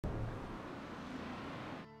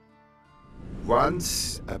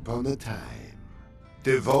Once upon a time,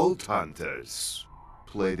 the Vault Hunters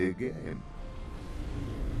played a game.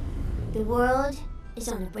 The world is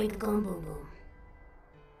on the brink of going boom boom.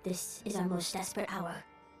 This is our most desperate hour.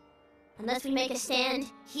 Unless we make a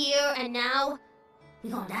stand here and now,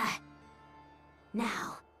 we gonna die.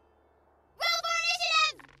 Now. Roll for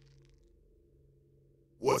initiative!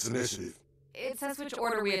 What's initiative? It says which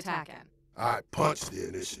order we attack in. I punched the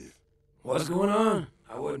initiative. What's going on?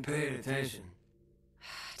 I wasn't paying attention.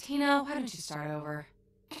 Tina, why don't you start over?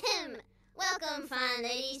 Welcome, fine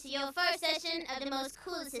ladies, to your first session of the most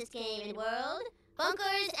coolest game in the world,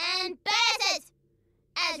 Bunkers and Badasses!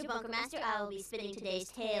 As your bunker master, I will be spinning today's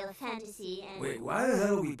tale of fantasy and... Wait, why the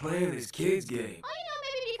hell are we playing this kids game? Oh, you know,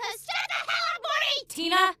 maybe because... Shut the hell up, Morty!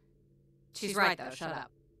 Tina? She's right, though. Shut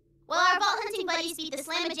up. Well, our vault hunting buddies beat the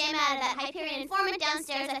slamma-jamma out of that Hyperion informant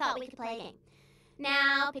downstairs. I thought we could play a game.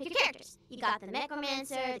 Now, pick your characters. You got the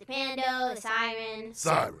Necromancer, the Pando, the Siren...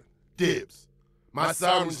 Siren. Dibs. My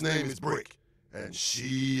siren's name is Brick, and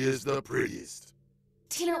she is the prettiest.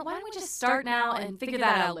 Tina, why don't we just start now and figure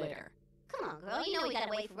that out later? Come on, girl. You know we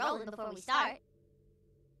gotta wait for Roland before we start.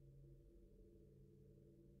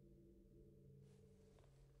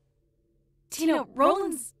 Tina,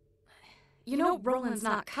 Roland's... You know Roland's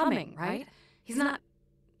not coming, right? He's not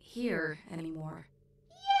here anymore.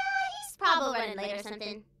 Yeah, he's probably running late or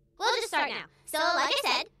something. We'll just start now. So, like I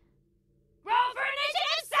said... Roll for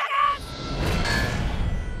initiative, suckers!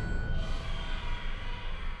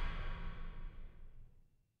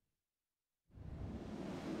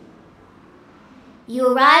 You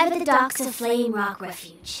arrive at the docks of Flame Rock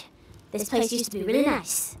Refuge. This place used to be really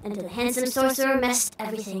nice, until the handsome sorcerer messed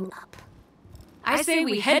everything up. I say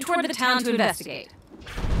we head toward the town to investigate.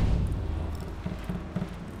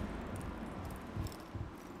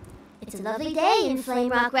 It's a lovely day in Flame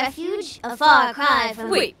Rock Refuge, a far cry from...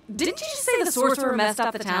 Wait, didn't you just say the sorcerer messed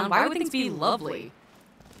up the town? Why would things be lovely?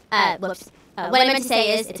 Whoops. What I meant to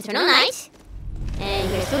say is, it's eternal night, and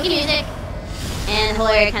you hear spooky music, and the whole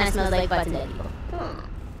area kind of smells like butts and dead people.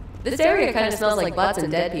 This area kind of smells like butts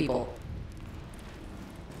and dead people.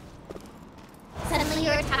 Suddenly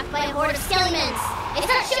you're attacked by a horde of skelliements. They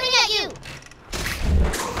start shooting at you!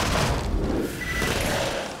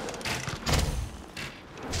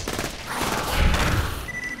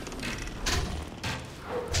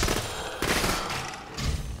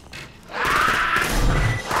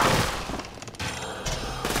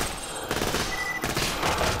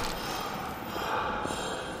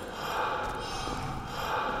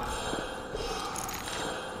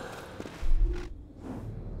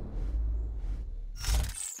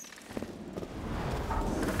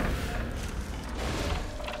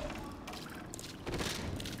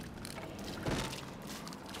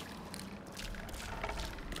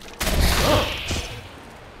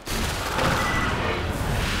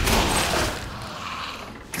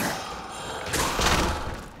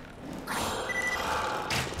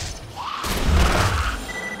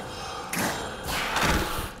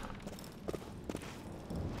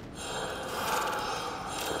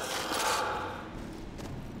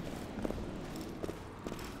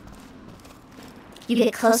 You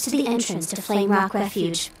get close to the entrance to Flame Rock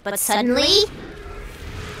Refuge, but suddenly...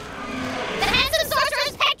 The handsome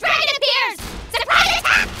sorcerer's pet dragon appears! Surprise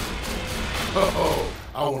attack! Oh,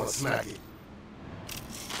 I want to smack it.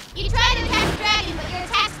 You try to attack the dragon, but your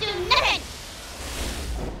attacks do nothing!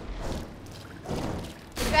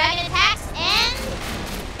 The dragon attacks and...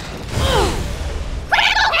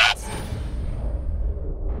 Critical hit!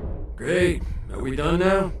 Great. Are we done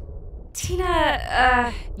now?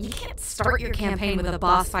 Tina, you can't start your campaign with a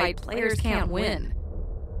boss fight. Players can't win.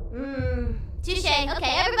 Touche. Okay,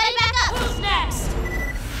 everybody back up! Who's next?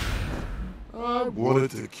 I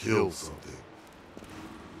wanted to kill something.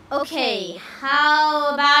 Okay,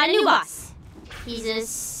 how about a new boss? He's a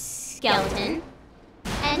skeleton,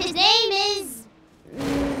 and his name is...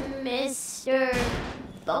 Mr.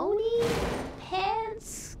 Bony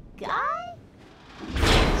Pants Guy?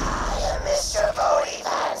 I am Mr. Bony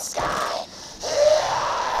Pants Guy.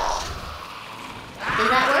 Does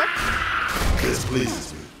that work? This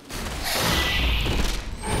pleases me.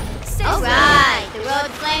 Alright, the road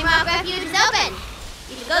to Flame Rock Refuge is open.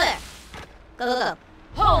 You should go there. Go, go, go.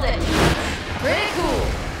 Hold it! Pretty cool.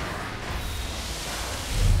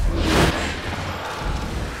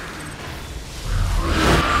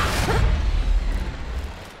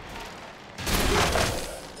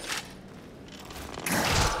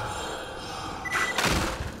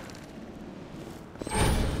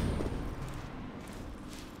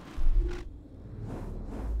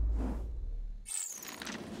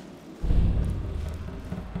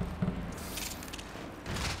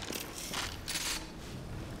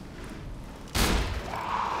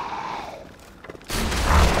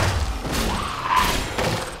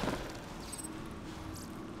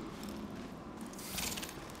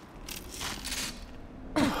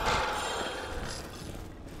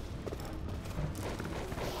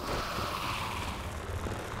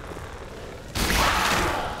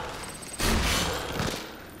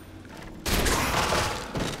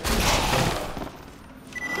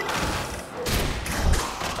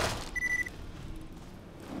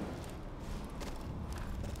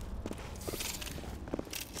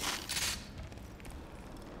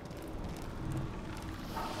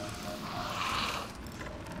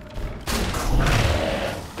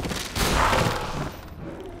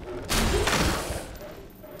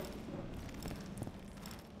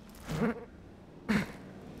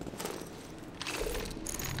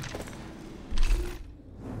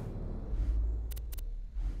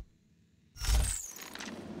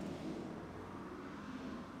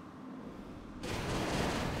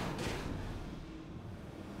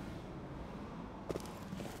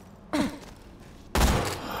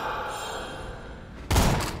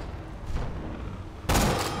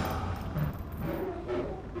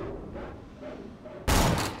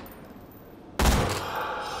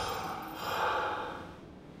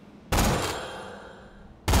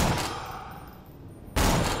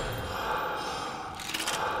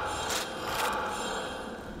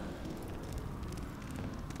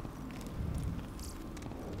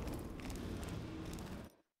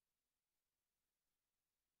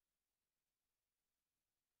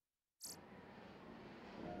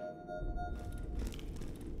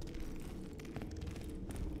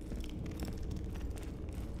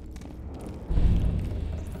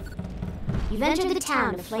 You've entered the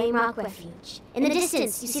town of Flame Rock Refuge. In the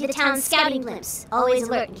distance, you see the town's scouting blimps, always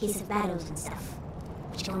alert in case of battles and stuff.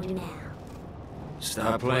 What you gonna do now?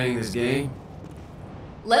 Stop playing this game?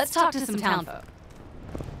 Let's talk to some town folk.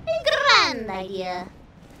 Grand idea.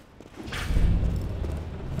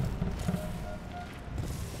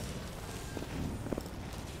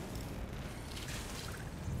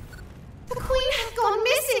 The Queen has gone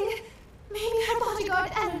missing. Maybe her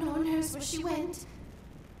bodyguard Eleanor knows where she went.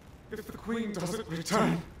 If the Queen doesn't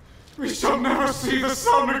return, we shall never see the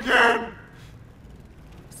sun again!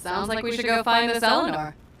 Sounds like we should go find this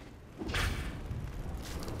Eleanor.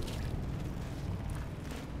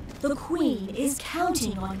 The Queen is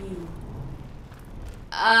counting on you.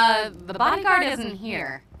 The bodyguard isn't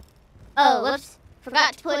here. Oh, whoops.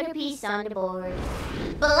 Forgot to put her piece on the board.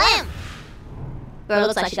 Blam! Girl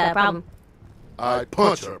looks like she got a problem. I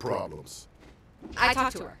punch her problems. I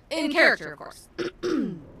talked to her. In character, of course.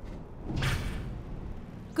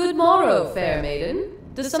 Good morrow, fair maiden.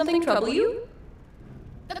 Does something trouble you?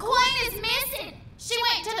 The Queen is missing. She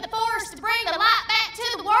went to the forest to bring the light back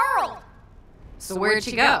to the world. So where'd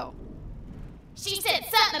she go? She said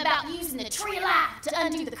something about using the tree of life to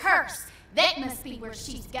undo the curse. That must be where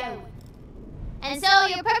she's going. And so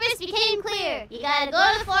your purpose became clear. You gotta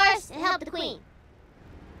go to the forest and help the Queen.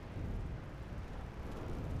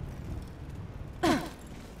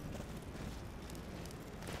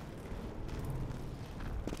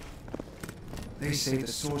 They say the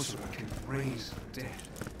sorcerer can raise the dead.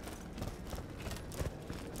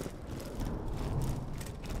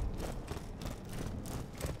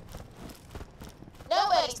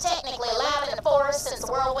 Nobody's technically allowed in the forest since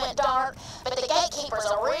the world went dark, but the gatekeeper's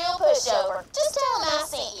a real pushover. Just tell him I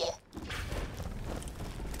sent you.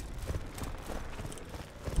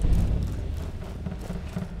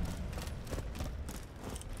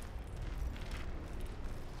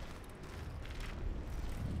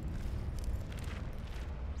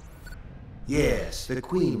 Yes, the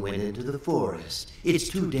Queen went into the forest. It's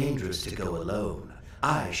too dangerous to go alone.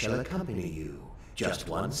 I shall accompany you. Just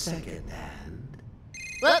 1 second, and...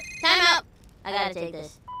 Whoop, time out. I gotta take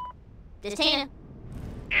this. This Tina.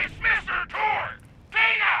 It's Mr. Tor!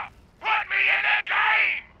 Tina! Put me in the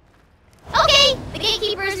game! Okay, the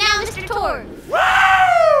gatekeeper is now Mr. Tor.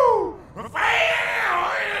 Woo! Well,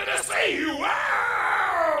 to see you!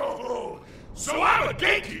 Wow! So I'm a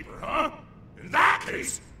gatekeeper, huh? In that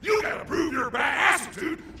case, you gotta prove your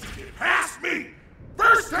badassitude to get past me.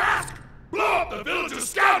 First task, blow up the village's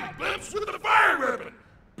scouting blimps with the fire ribbon.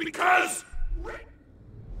 Because...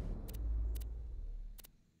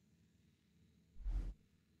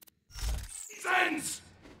 Sense!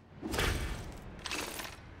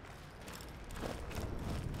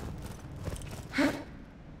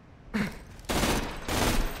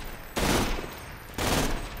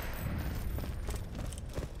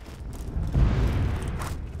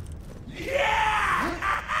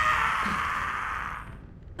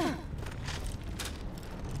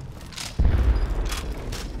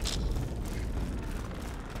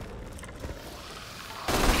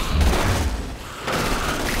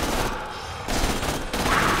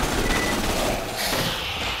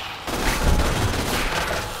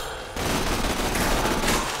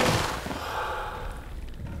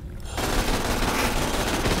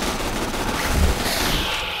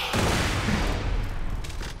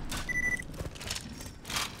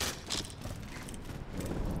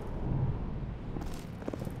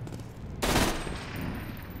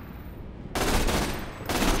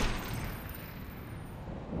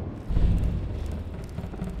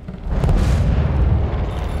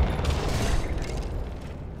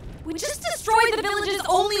 We just destroyed the village's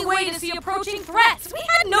only way to see approaching threats. We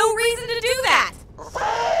had no reason to do that.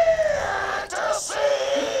 Fantasy!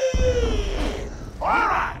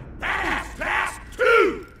 Alright, that's task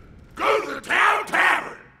 2! Go to the town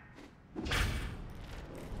tavern!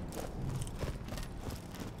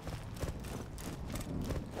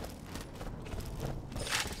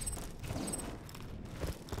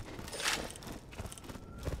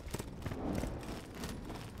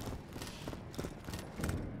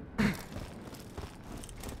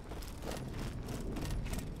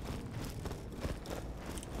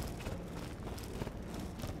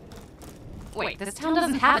 Wait, this town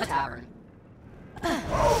doesn't have a tavern.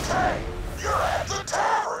 Okay, you're at the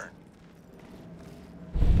tavern!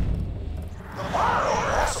 The bar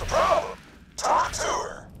owner has a problem. Talk to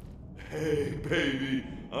her. Hey, baby,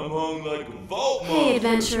 I'm hung like a vault Hey, monk.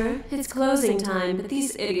 adventurer. It's closing time, but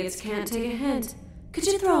these idiots can't take a hint. Could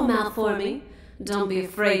you throw 'em out for me? Don't be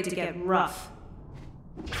afraid to get rough.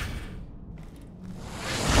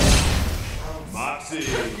 Moxie,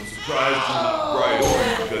 I'm surprised you're bright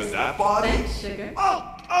orange because that body. Thanks, sugar.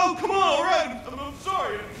 Oh, come on, all right. I'm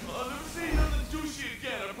sorry. I'll never say nothing douchey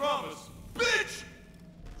again, I promise. Bitch!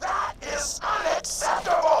 That is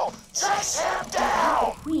unacceptable! Chase him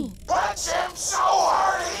down! Queen. Punch him so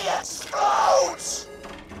hard he explodes!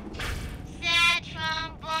 Sad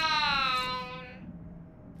trombone.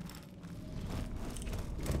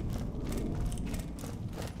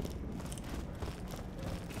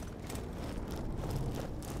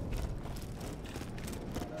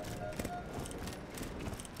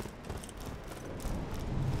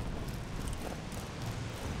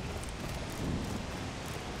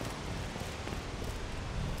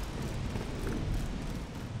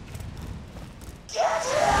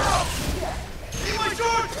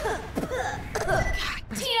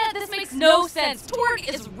 Tina, this makes no sense. Torg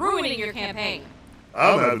is ruining your campaign.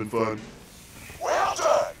 I'm having fun. Well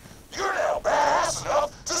done! You're now badass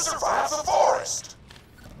enough to survive the forest!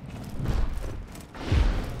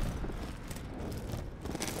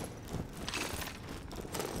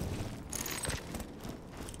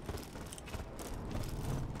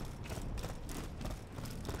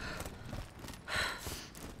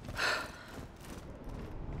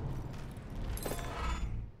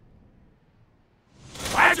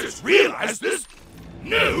 I just realized this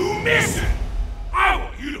new mission! I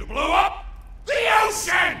want you to blow up the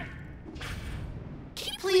ocean!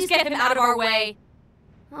 Can you please get him out of our way?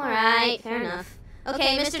 Alright, fair enough.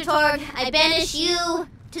 Okay, Mr. Torg, I banish you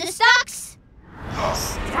to the stocks! The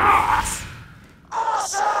stocks?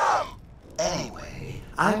 Awesome! Anyway,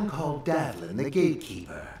 I'm called Davlin the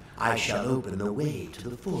Gatekeeper. I shall open the way to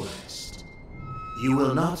the forest. You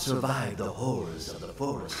will not survive the horrors of the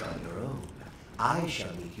forest on your own. I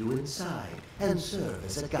shall meet you inside and serve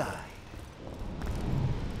as a guide.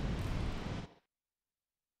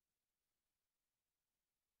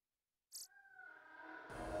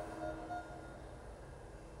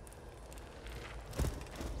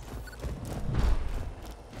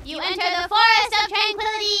 You enter the Forest of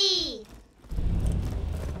Tranquility!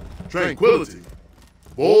 Tranquility.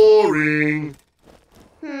 Boring.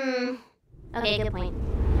 Okay, good point.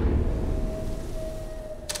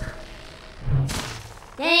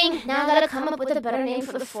 Dang, now I gotta come up with a better name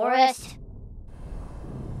for the forest.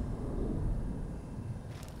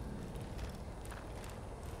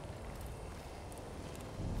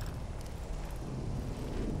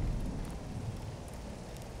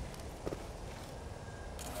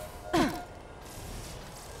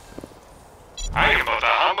 I am but a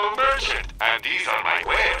humble merchant, and these are my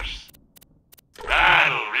wares.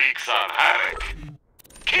 Battle wreaks on havoc.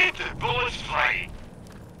 Keep the bullets flying.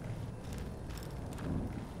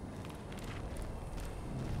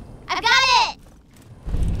 I've got it!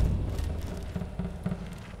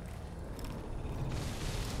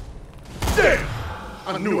 Damn!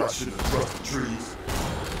 I knew I shouldn't have trusted trees.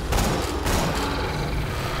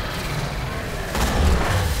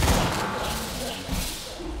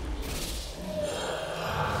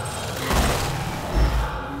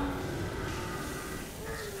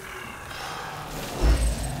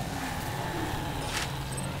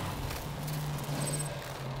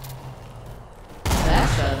 That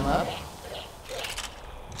shut him up.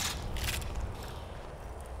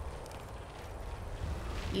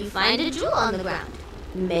 You find a jewel on the ground.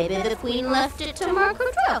 Maybe the queen left it to mark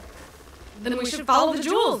her trail. Then we should follow the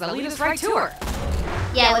jewels. They'll lead us right to her.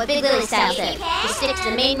 Yeah, what Big Lily style said. Just stick to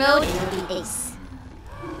the main road and you'll be ace.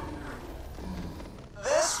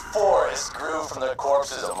 This forest grew from the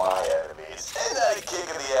corpses of my enemies. Isn't that a kick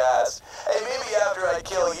in the ass? Hey, maybe after I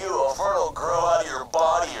kill you, a fern will grow out of your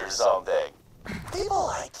body or something. People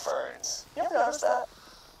like ferns. You ever notice that?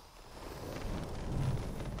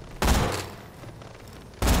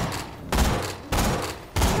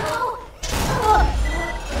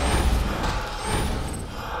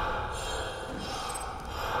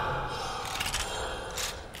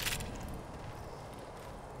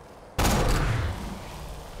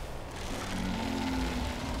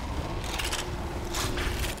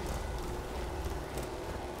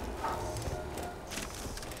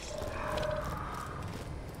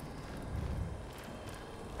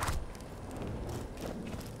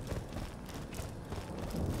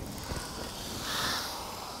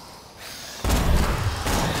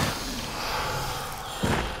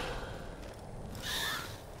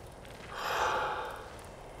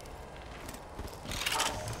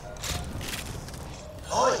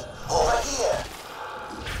 Oi, over here!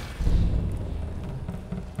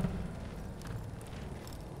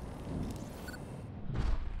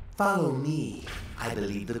 Follow me. I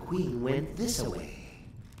believe the queen went this way.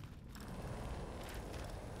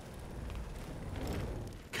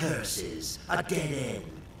 Curse. curses, a dead end.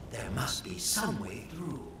 There must be some way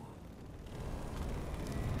through.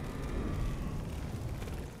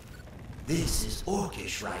 This is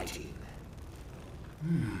Orcish writing.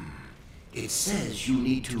 It says you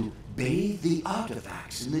need to bathe the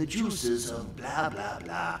artifacts in the juices of blah blah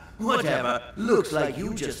blah. Whatever. Looks like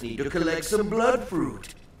you just need to collect some blood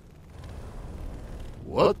fruit.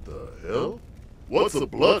 What the hell? What's a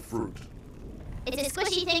blood fruit? It's a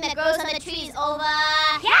squishy thing that grows on the trees over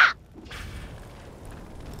here!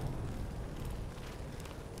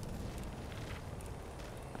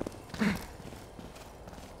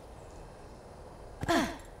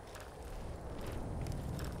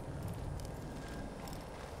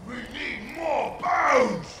 We need more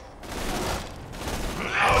bones!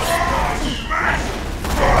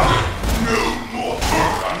 No more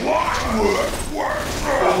work!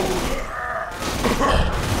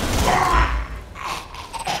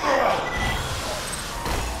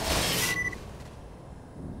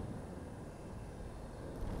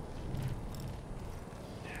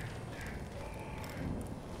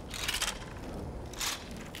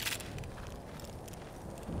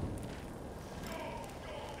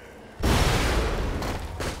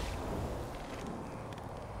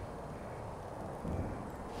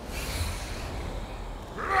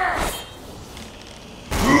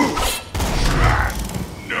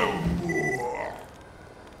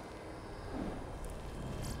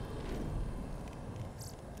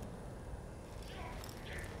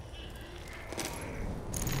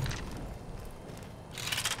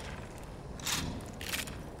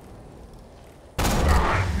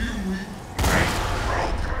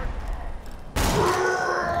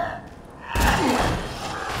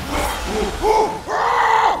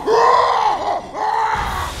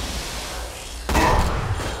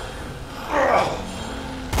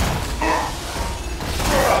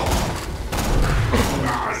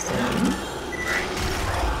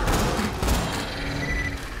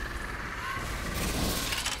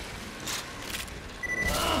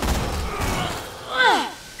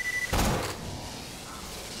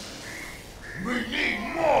 We need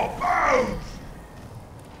more bones!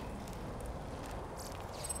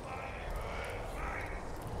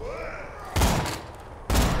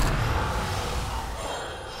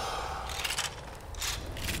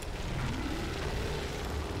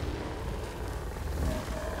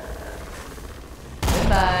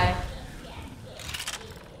 Goodbye.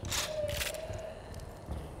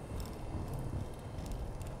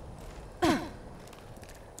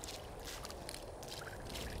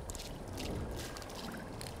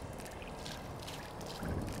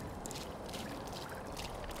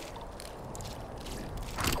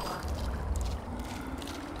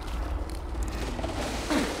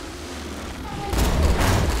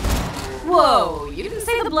 Whoa, you didn't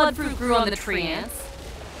say the blood fruit grew on the tree ants.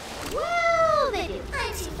 Well, they do.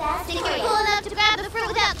 I'm too fast. Think you're cool enough to grab the fruit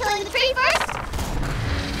without killing the tree first?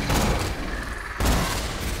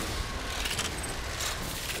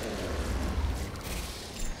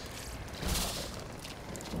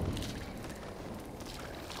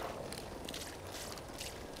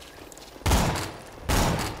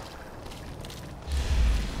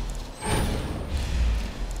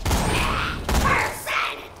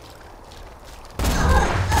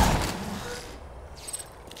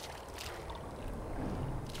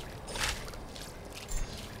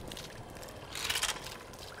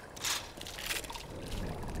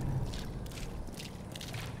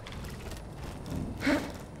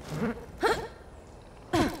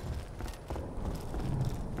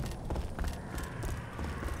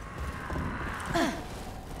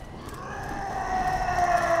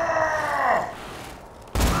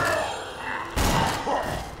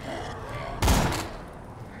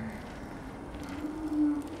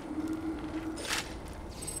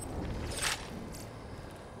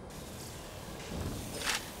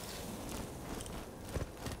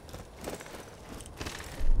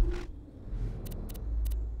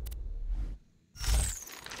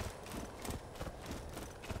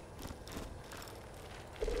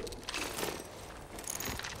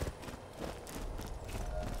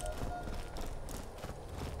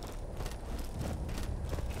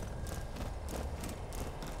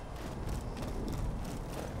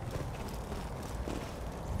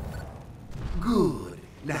 Good.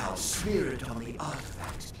 Now smear it on the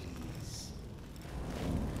artifacts, please.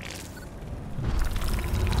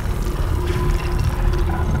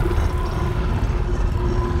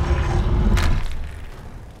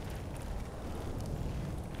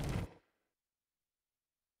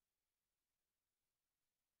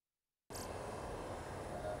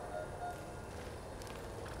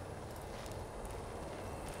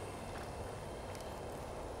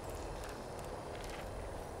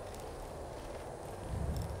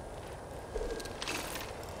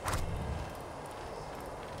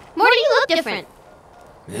 different.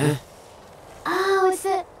 Yeah? Oh, it's the...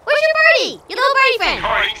 Where's your birdie? Your little birdie friend.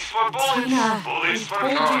 Coins for bullets, Tina, bullets I for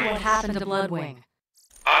told you coins. what happened to Bloodwing.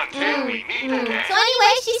 Until we meet again. So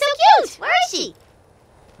anyway, she's so cute. Where is she?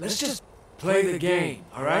 Let's just play the game,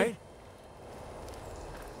 alright?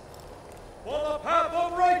 For the path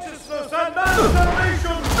of righteousness and man's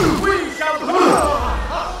salvation, we shall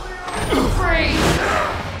Freeze!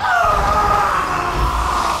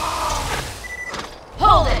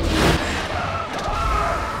 Hold it!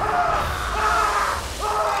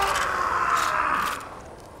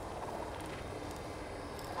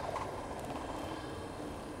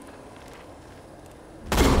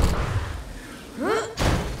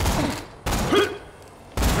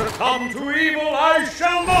 come to evil, I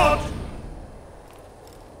shall not.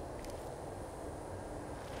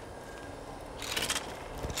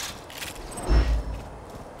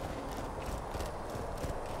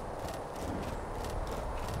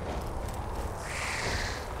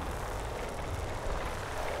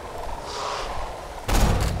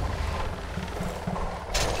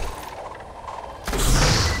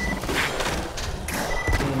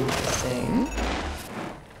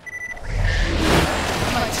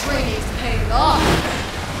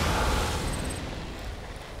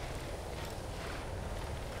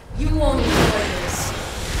 You won't enjoy this.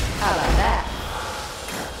 How about that?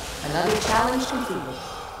 Another challenge completed.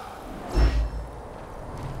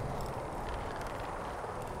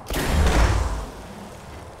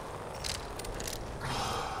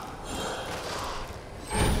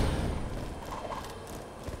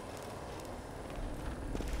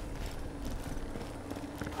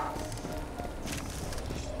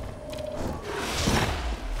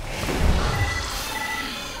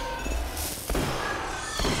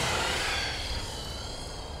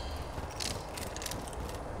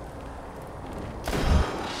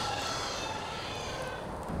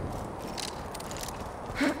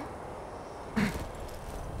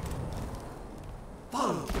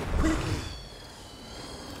 Follow, quickly.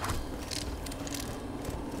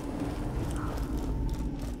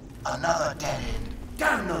 Another dead end.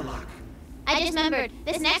 Damn no luck. I just remembered,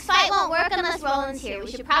 this next fight won't work unless Roland's here. We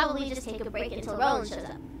should probably just take a break until Roland shows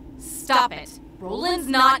up. Stop it. Roland's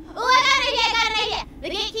not... Oh, I got an idea! The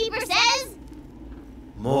gatekeeper says...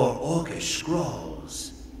 More orcish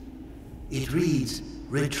scrawls. It reads,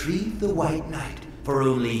 "Retrieve the White Knight, for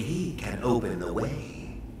only he can open the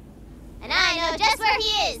way." And I know just where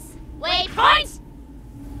he is. Waypoint!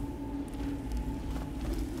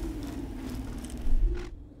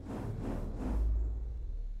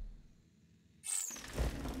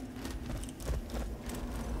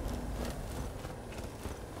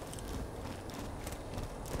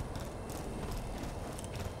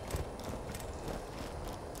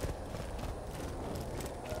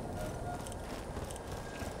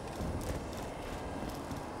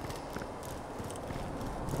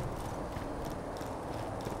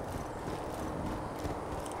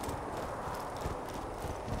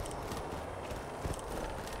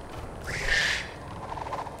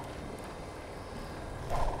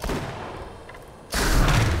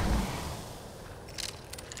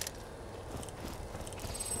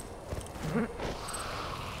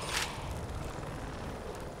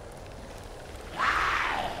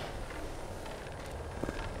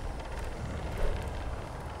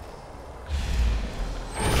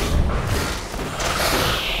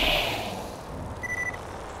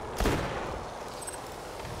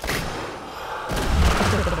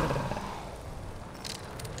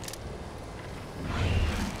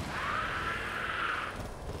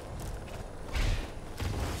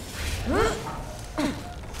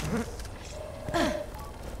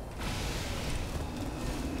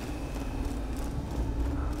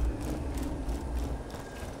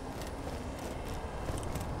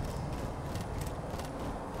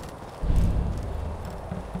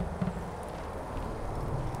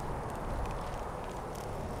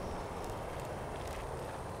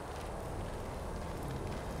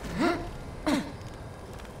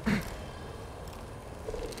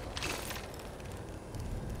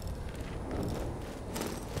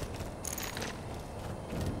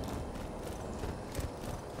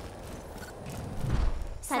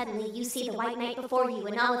 Suddenly, you see the White Knight before you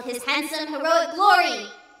in all of his handsome, heroic glory.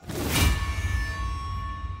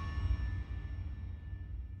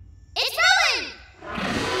 It's Roland!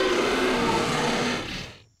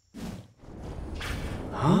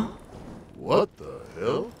 Huh? What the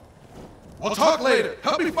hell? We'll talk later.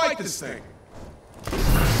 Help me fight this thing.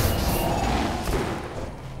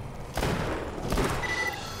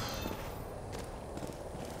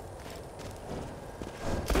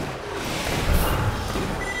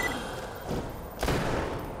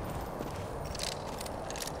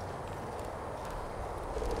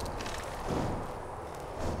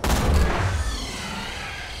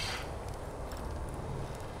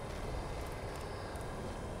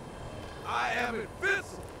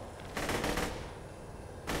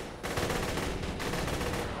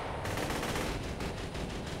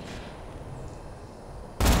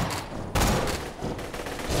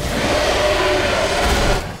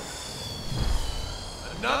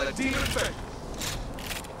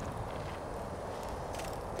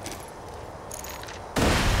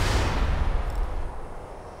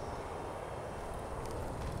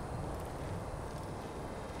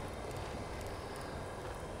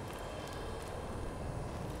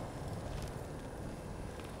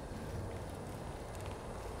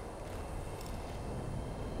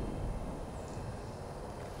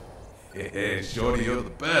 Hey, Shorty, you're the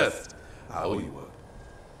best. I owe you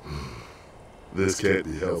one. This can't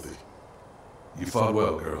be healthy. You fought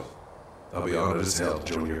well, girl. I'll be honored as hell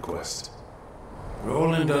to join your quest.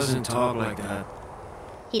 Roland doesn't talk like that.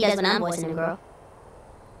 He does when I'm voicing him, girl.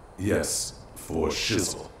 Yes, for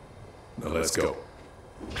shizzle. Now let's go.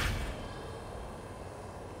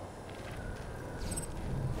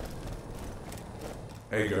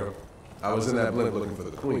 Hey, girl. I was in that blimp looking for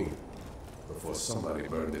the queen before somebody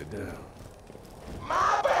burned it down.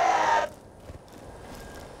 My bad!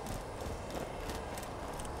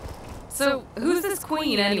 So, who's this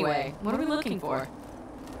queen anyway? What are we looking for?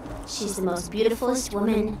 She's the most beautifulest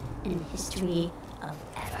woman in the history of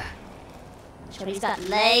ever. Shorty's got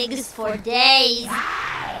legs for days.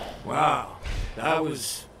 Wow, that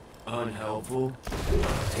was unhelpful.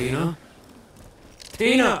 Tina?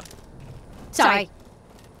 Tina! Sorry.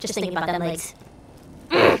 Just thinking about them legs.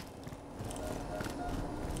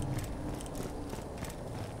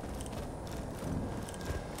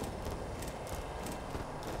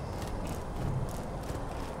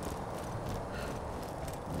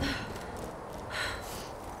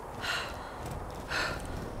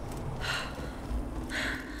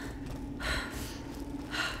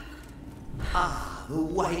 Ah, the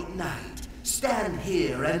White Knight. Stand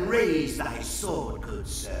here and raise thy sword, good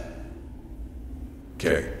sir.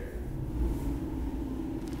 Okay.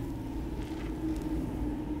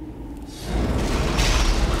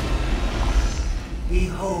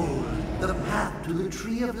 Behold, the path to the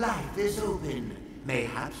Tree of Life is open.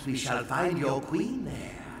 Mayhaps we shall find your queen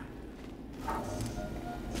there.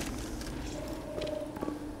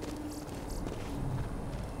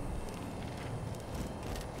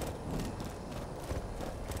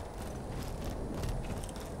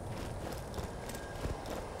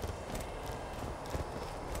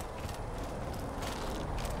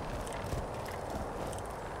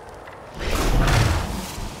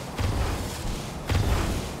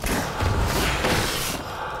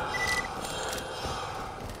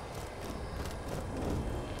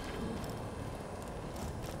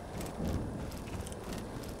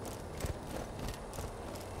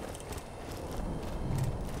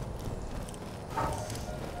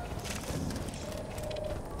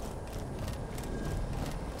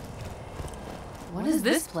 What is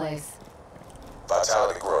this place?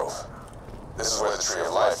 Vitality Grove. This is where the Tree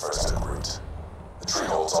of Life first took root. The tree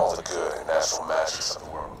holds all the good and natural magics of the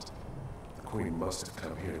world. The Queen must have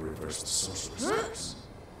come here to reverse the sorcerer's curse.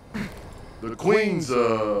 The Queen's,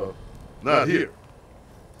 not here.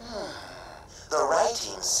 The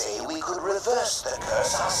writings say we could reverse the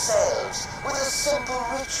curse ourselves with a simple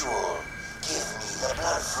ritual. Give me the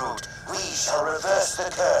blood fruit. We shall reverse the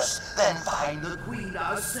curse, then find the queen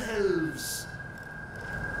ourselves.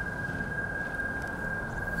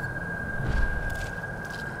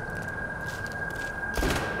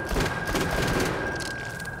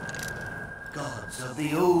 Gods of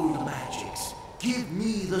the old magics, give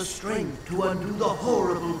me the strength to undo the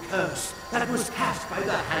horrible curse that was cast by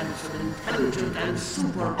the hands of an intelligent and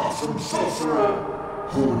super awesome sorcerer.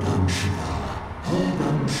 Hold on, Shiva. Hold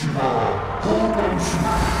on, Shiva. Hold on,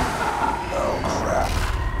 Shiva. Oh, crap.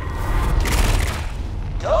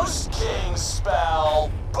 Ghost King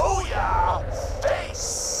spell. Booyah!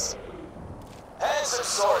 Face! Handsome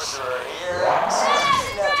sorcerer here.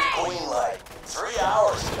 Snapped your queen like 3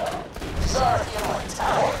 hours ago. She's already in my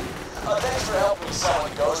tower. Thanks for helping me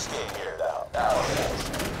summon Ghost King here, though.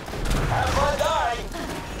 Have fun dying.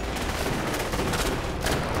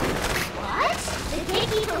 What? The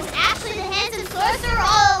gatekeeper was actually the handsome sorcerer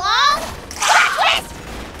all along? Twist!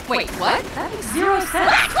 Wait, what? That makes zero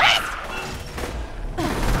sense. Twist!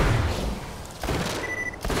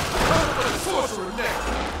 Sorcerer next!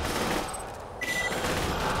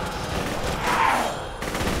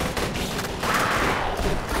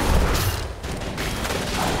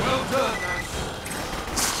 Well done, Knight.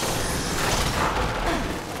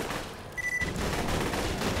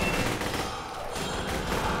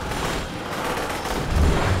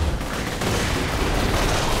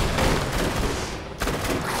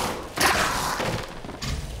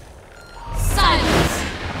 Silence!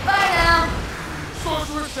 Bye now!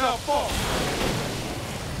 Sorcerer shall fall!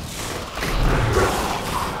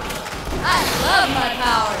 I love my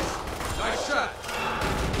powers! Nice shot!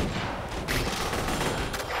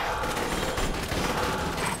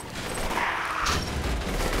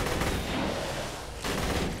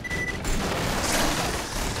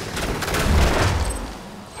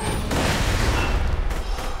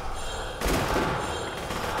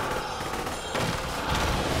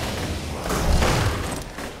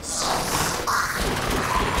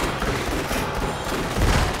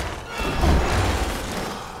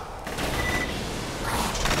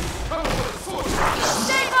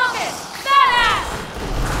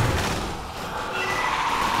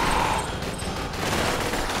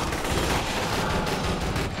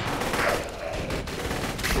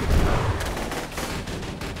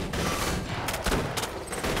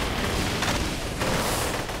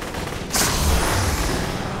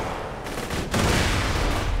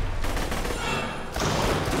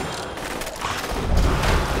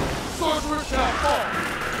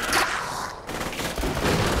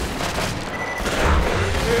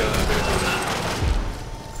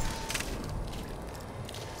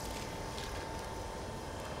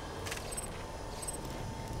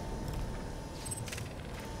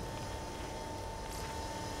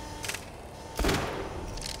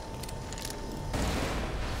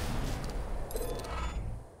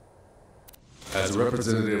 As a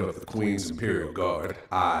representative of the Queen's Imperial Guard,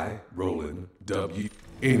 I, Roland, W.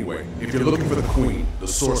 Anyway, if you're looking for the Queen, the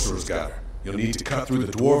Sorcerer's got her. You'll need to cut through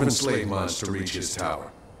the dwarven slave mines to reach his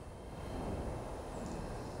tower.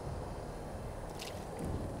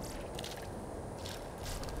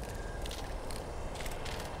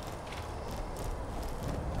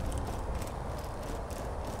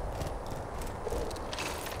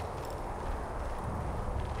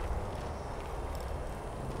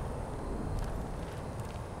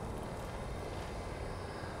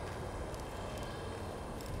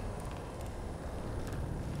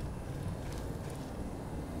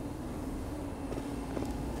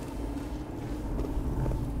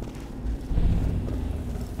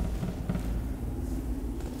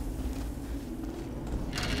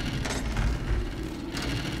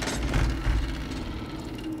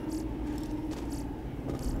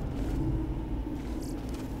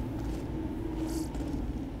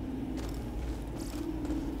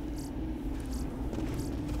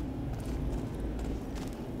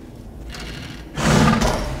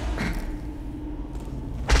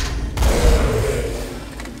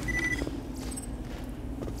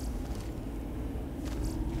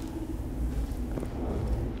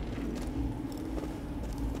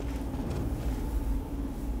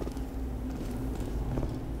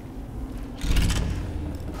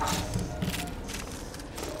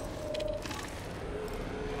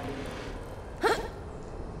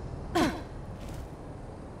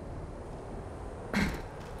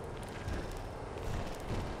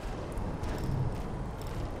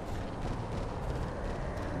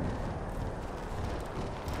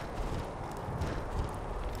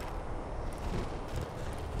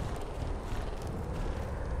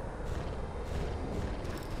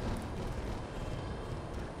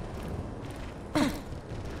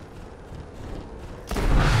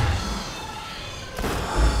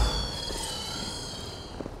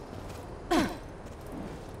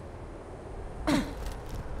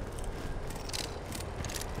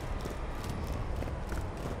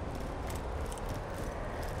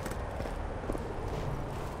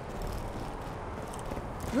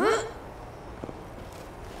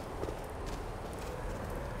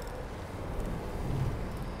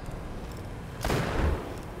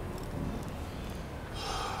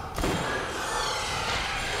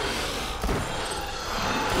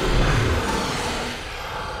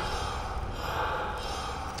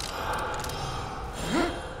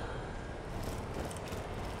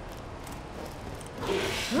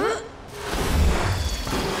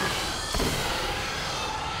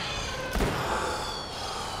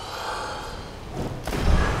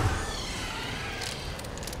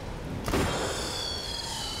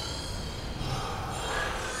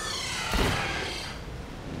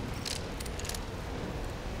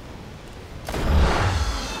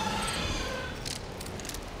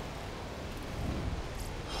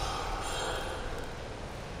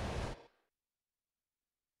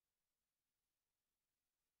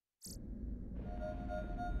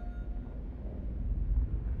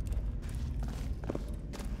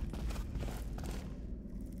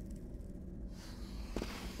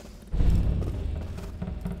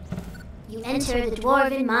 You enter the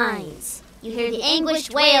dwarven mines. You hear the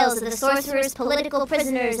anguished wails of the sorcerer's political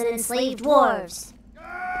prisoners and enslaved dwarves.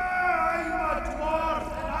 I'm a dwarf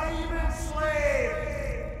and I'm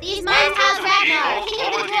enslaved! These mines house Ragnar, king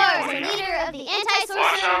of the dwarves and leader of the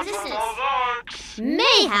anti-sorcerer resistance.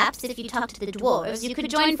 Mayhaps, if you talk to the dwarves, you could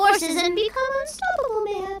join forces and become unstoppable,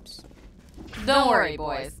 mayhaps. Don't worry,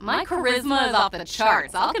 boys. My charisma is off the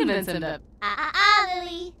charts. I'll convince him to...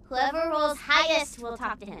 Lily. Whoever rolls highest will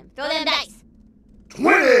talk to him. Throw them dice.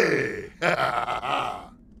 20!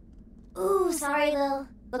 Ooh, sorry, Lil.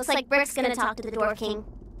 Looks like Brick's gonna talk to the Dwarf King.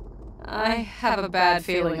 I have a bad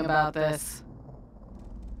feeling about this.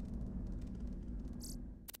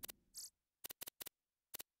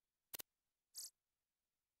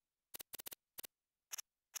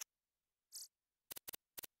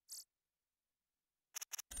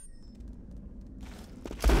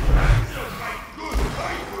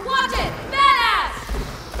 Watch it! Badass!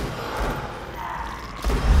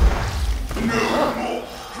 No more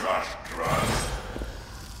crush.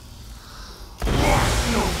 What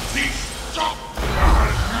no teeth stop?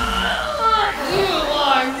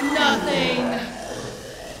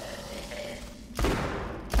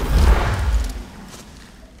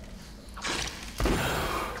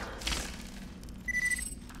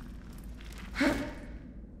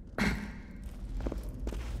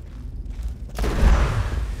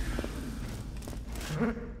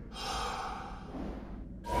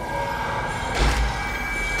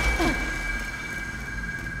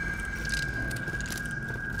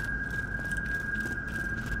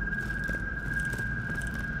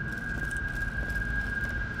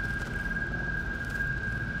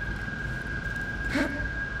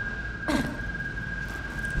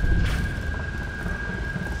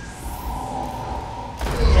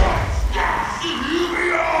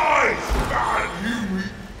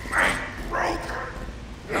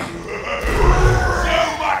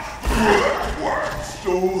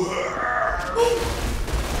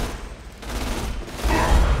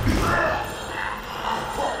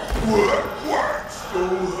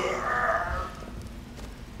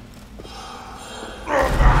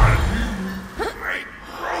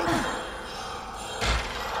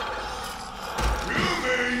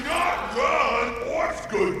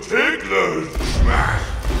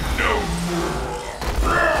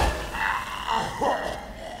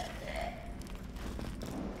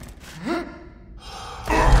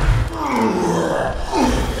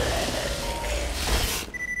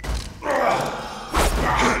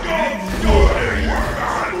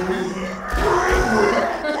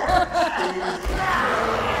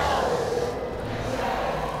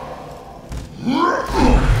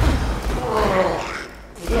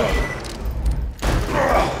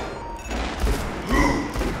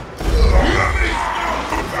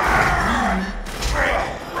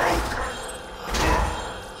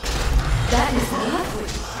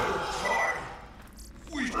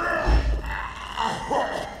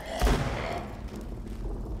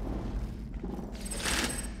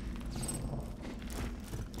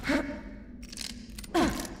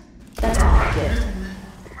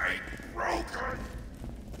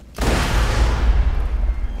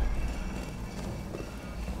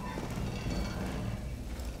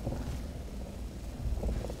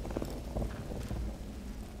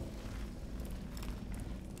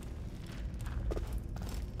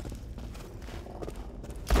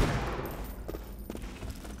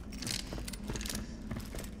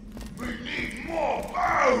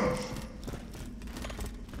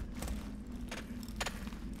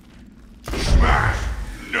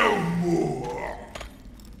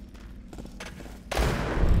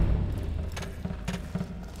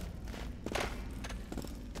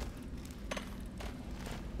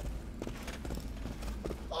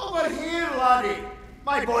 Over here, laddie.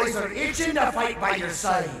 My boys are itching to fight by your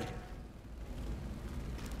side.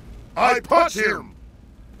 I punch him!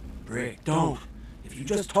 Brick, don't. If you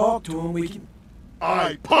just talk to him, we can...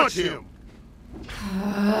 I punch him!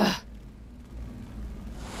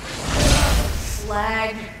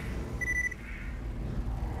 Slag.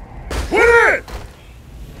 Quit it!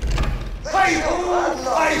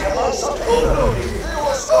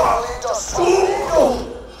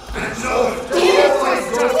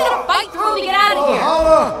 We're gonna fight through to get out of here!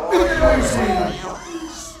 Are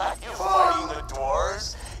you fighting the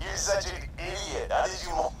dwarves? You're such an idiot. How did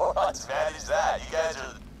you morons manage that? You guys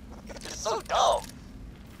are just so dumb.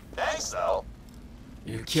 Thanks, though.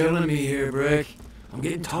 You're killing me here, Brick. I'm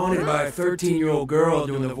getting taunted by a 13-year-old girl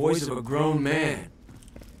doing the voice of a grown man.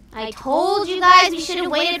 I told you guys we should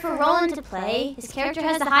have waited for Roland to play. His character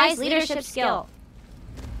has the highest leadership skill.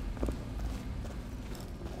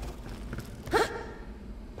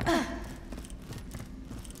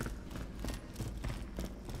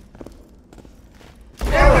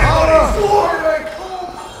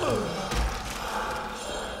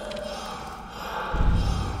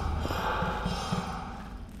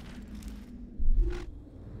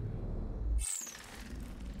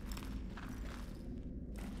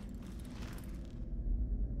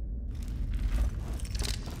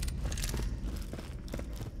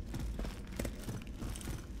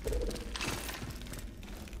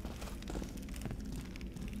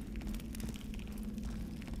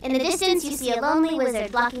 In the distance, you see a lonely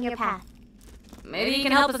wizard blocking your path. Maybe he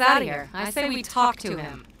can help us out of here. I say we talk to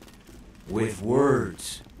him. With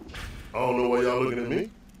words. I don't know why y'all looking at me.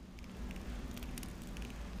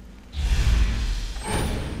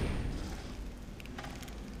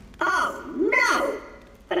 Oh, no!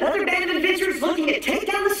 Another band of adventurers looking to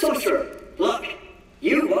take down the sorcerer. Look,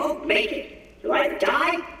 you won't make it. You'll either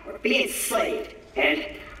die or be enslaved. And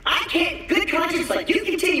I can't, good conscience, let you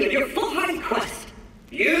continue in your foolhardy quest.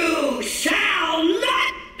 You shall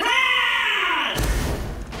not pass!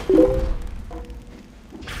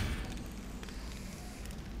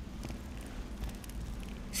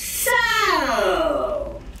 So,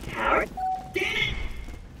 Howard, damn it!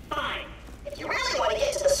 Fine. If you really want to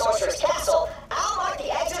get to the sorcerer's castle, I'll mark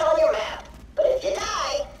the exit on your map. But if you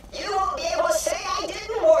die, you won't be able to say I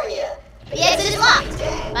didn't warn you. The exit is locked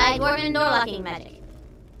by dwarven door locking magic.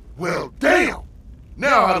 Well, damn!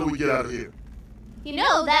 Now how do we get out of here? You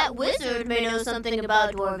know, that wizard may know something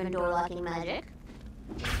about dwarven door locking magic.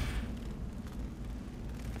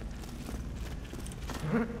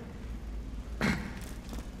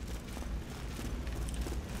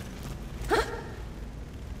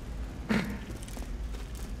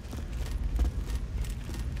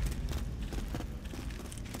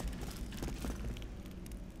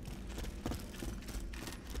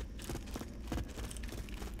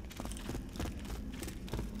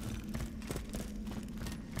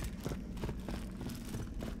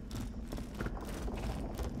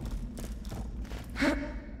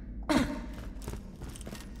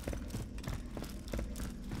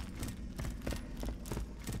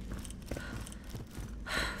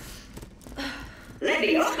 Let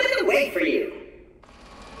me open the way for you.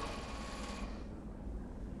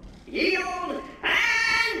 Yield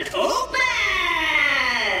and open!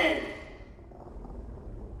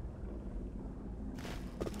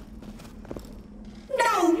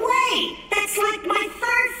 No way! That's like my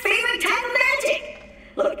third favorite type of magic!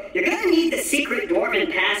 Look, you're gonna need the secret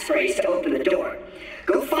dwarven passphrase to open the door.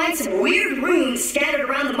 Go find some weird runes scattered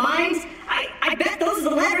around the mines. I bet those are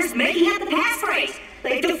the letters making up the passphrase.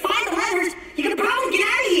 Like, if you find the letters, you can probably get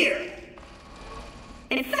out of here.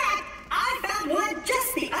 In fact, I found one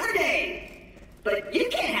just the other day. But you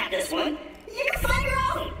can't have this one. You can find your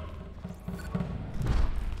own.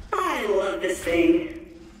 I love this thing.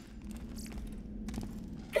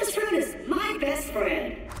 This fruit is my best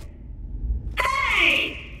friend.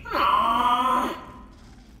 Hey! Aww.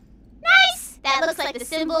 Nice! That looks like the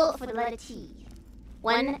symbol for the letter T.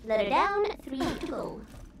 1 letter down, 3 to go.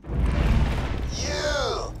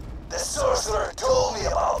 You! The sorcerer told me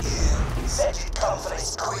about you. Said you'd come for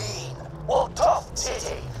his queen. Well, tough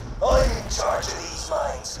titty. I'm in charge of these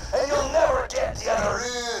mines, and you'll never get the other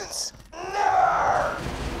runes. Never!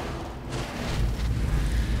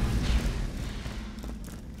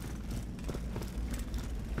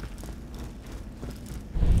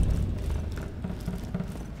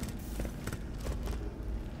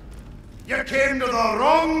 You came to the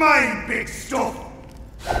wrong mine, big stuff.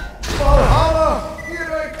 Valhalla! Here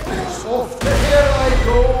I go! Off to here I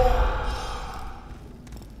go!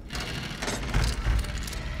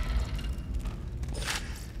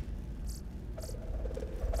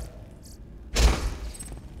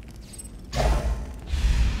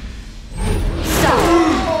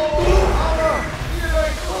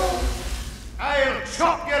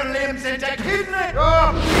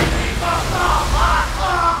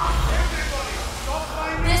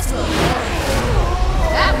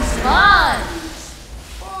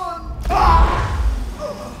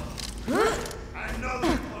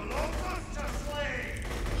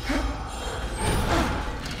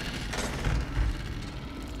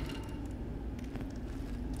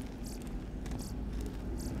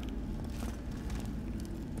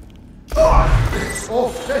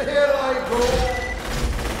 Off to here I go.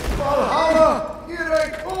 Valhalla, here I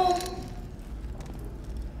come.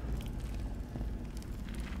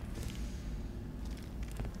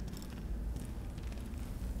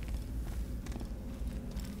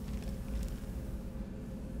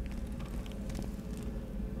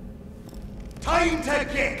 Time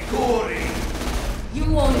to get gory! You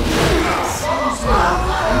won't even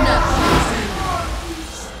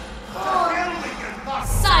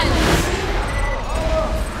Silence!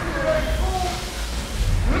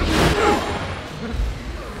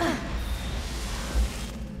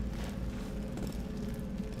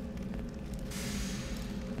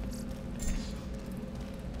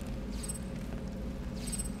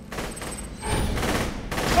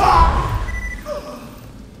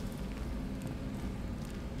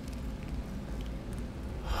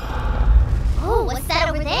 Oh, what's that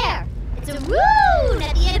over there? It's a rune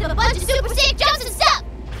at the end of a bunch of super sick jumps and stuff!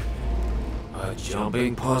 A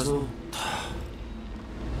jumping puzzle?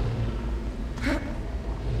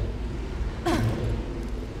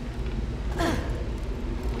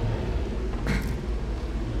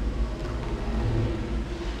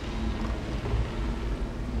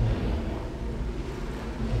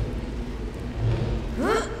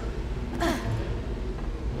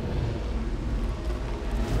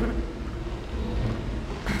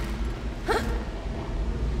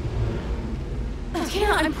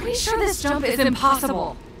 Tina, I'm pretty sure this jump is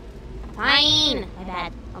impossible. Fine. My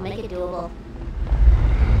bad. I'll make it doable.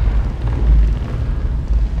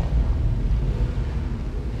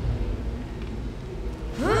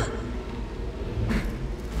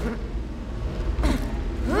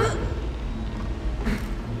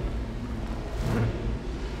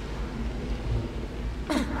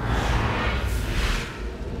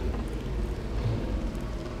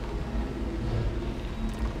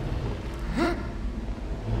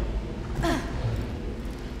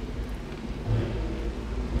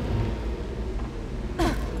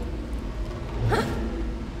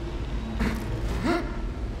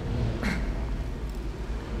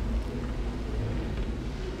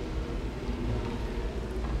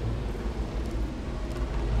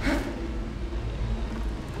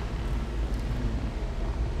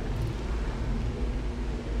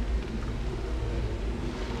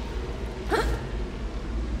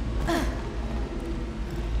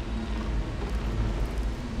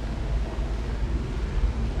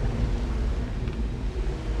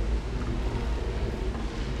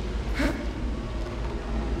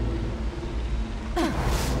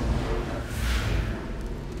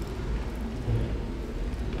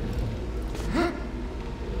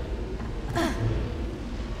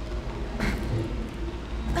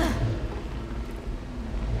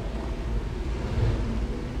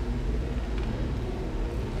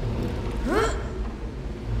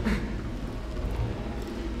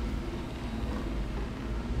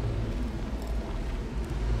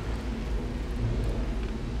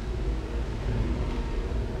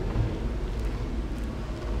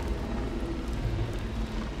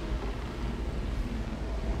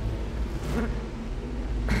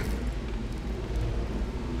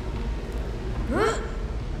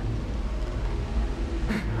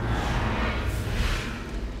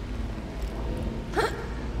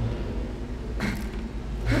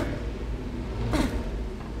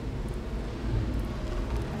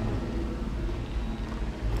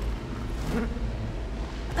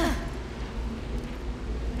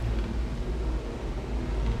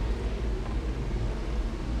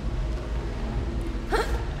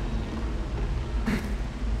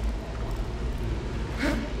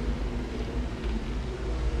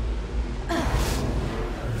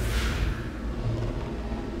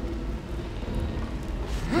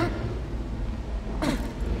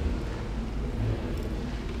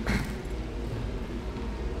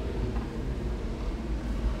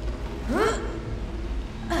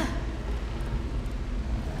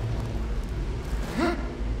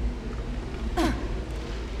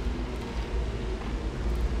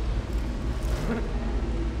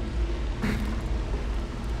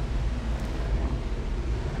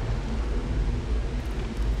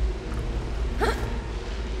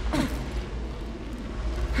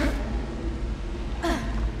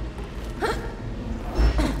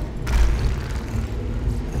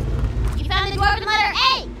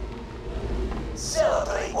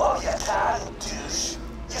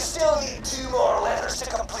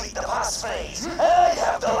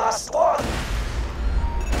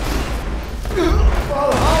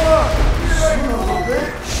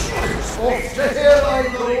 Off to here I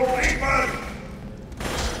go!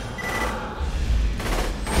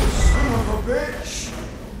 Son of a bitch!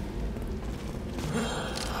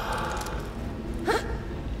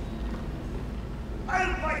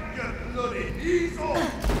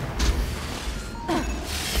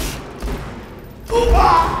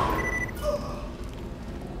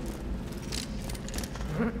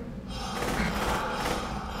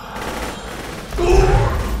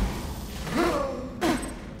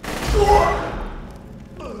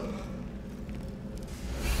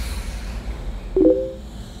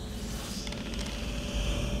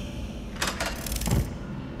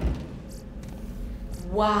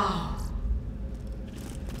 Wow.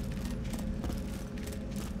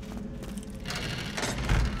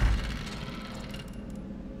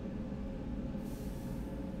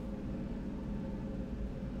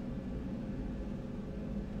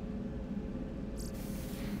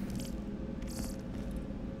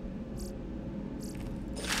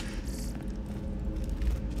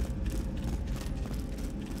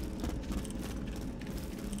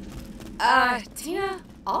 Tina,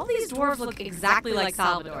 all these dwarves look exactly like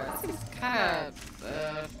Salvador. This is kind of,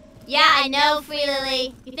 Yeah, I know, Free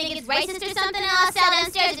Lily. You think it's racist or something? I'll sell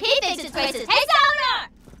downstairs if he thinks it's racist. Hey, Salvador!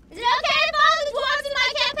 Is it okay if all the dwarves in my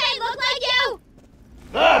campaign look like you?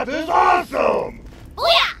 That is awesome! Oh,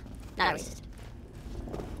 yeah! Not racist.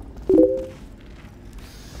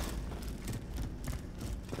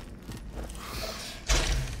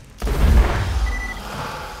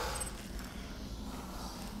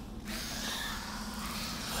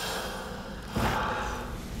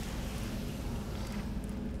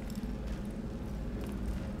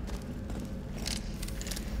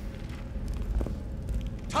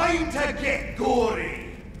 Time to get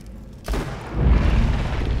gory!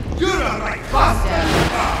 You're a right bastard!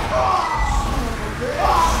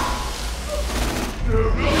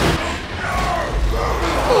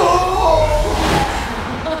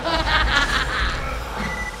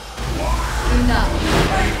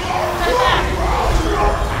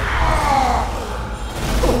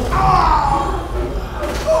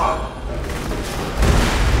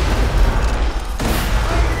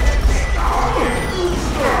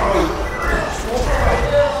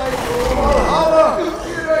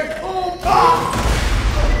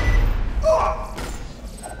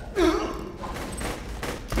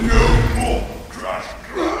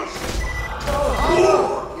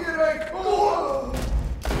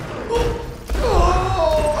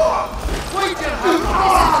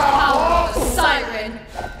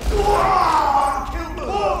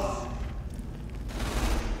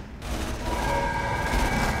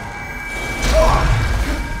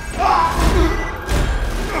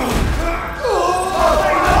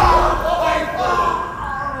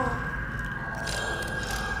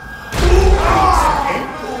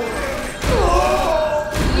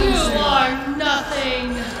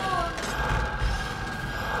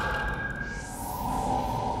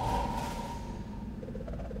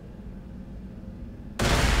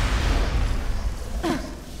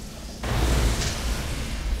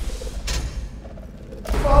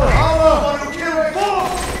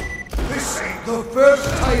 The first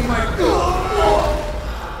time I go.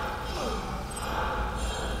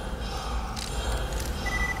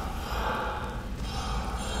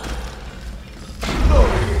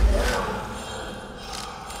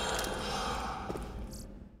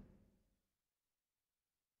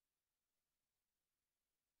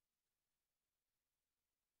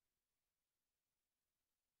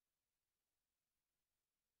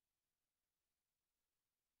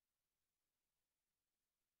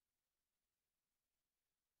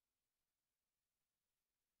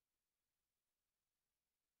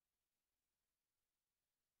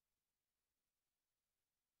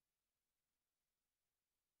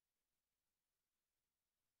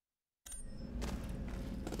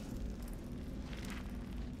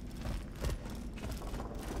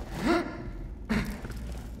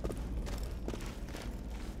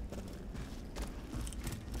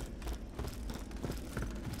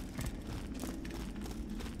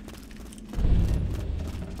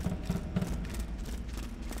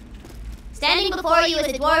 Standing before you is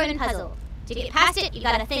a dwarven puzzle. To get past it, you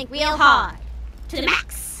gotta think real hard. To the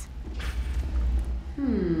max.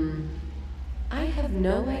 I have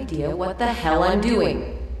no idea what the hell I'm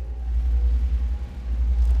doing.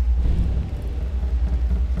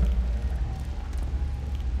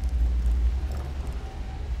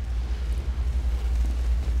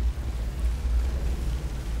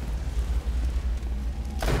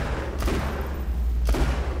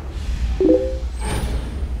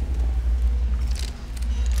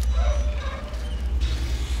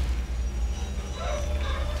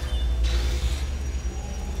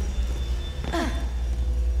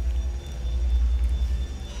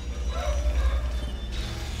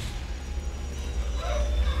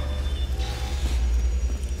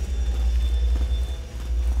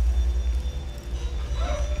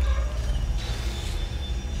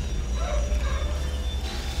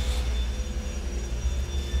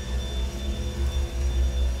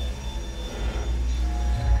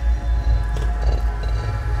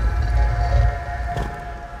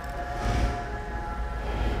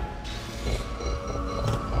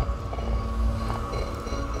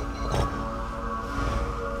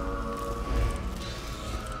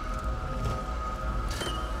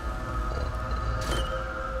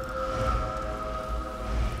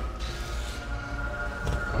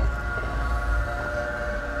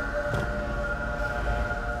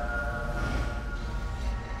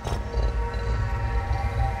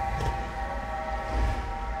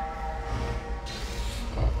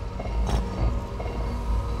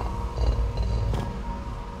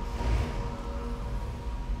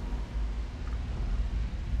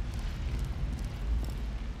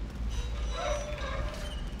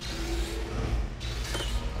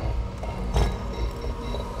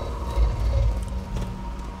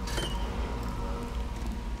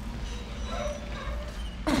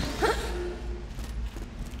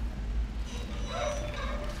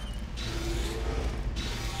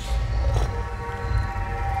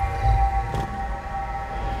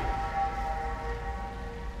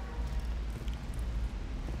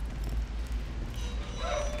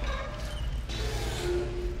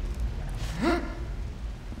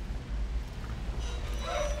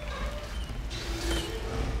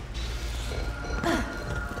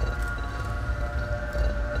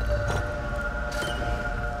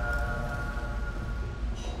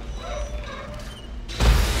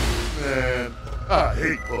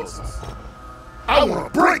 hate puzzles. I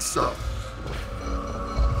want to break stuff.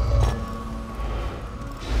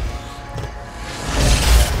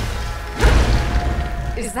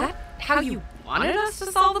 Is that how you wanted us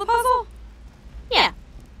to solve the puzzle? Yeah.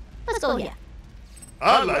 Let's go here.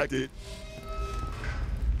 I liked it.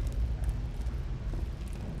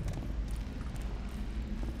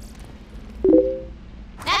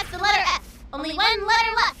 That's the letter F. Only one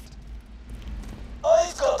letter left.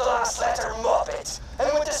 I've got the last letter, Muppet,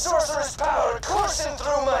 and with the sorcerer's power coursing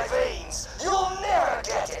through my veins, you'll never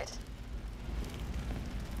get it.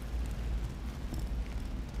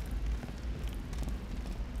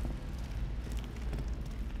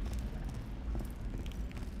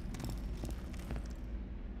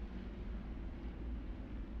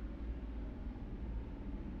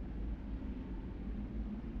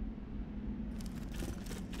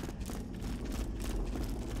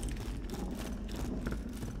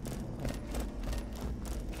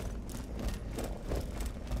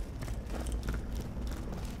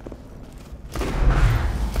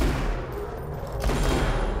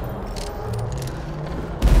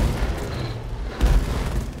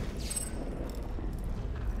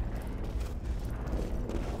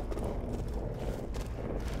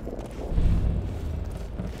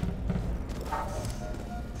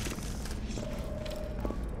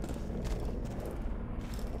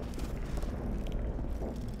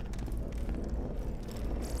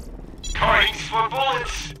 Coins for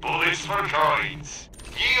bullets, bullets for coins.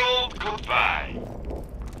 Yield goodbye.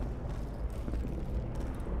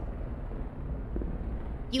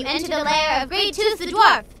 You enter the lair of Great Tooth the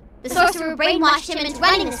Dwarf. The sorcerer brainwashed him into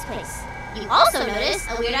running this place. You also notice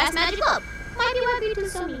a weird-ass magic globe. Might be why Great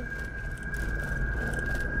Tooth's so mean.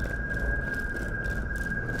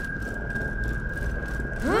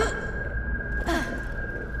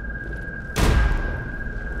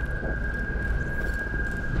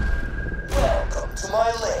 Welcome to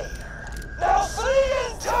my lair. Now flee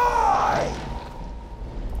and die!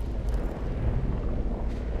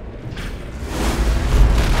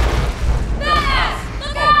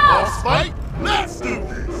 Look out! Boss fight? Let's do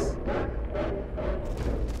this.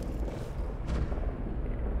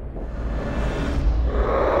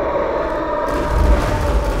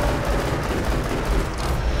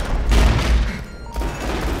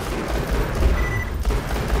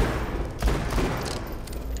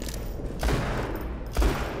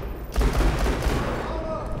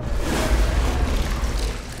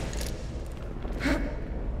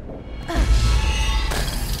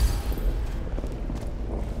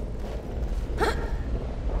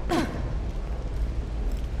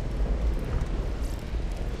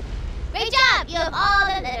 Great job! You have all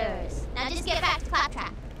the letters. Now just get back to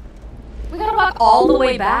Claptrap. We gotta walk all the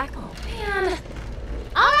way back? Oh, man.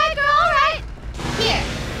 Alright, girl, alright. Here.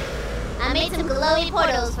 I made some glowy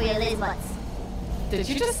portals for your Liz butts. Did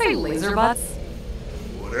you just say laser butts?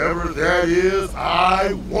 Whatever that is,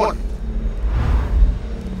 I want it.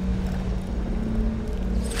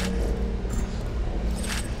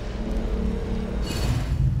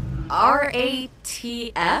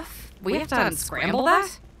 RATF? We have to unscramble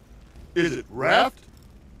that? Is it raft?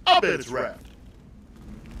 I bet it's raft.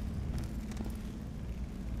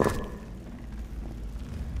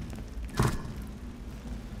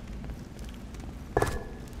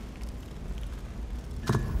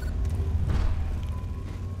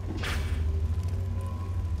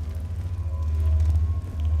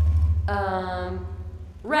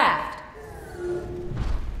 Raft.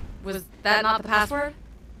 Was that not the password?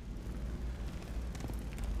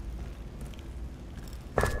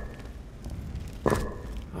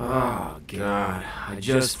 Oh, God. I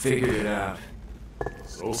just figured it out.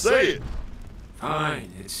 So say it.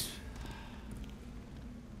 Fine, it's...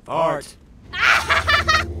 Fart. Oh,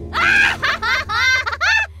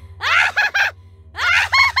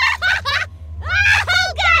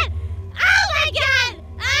 God! Oh, my God!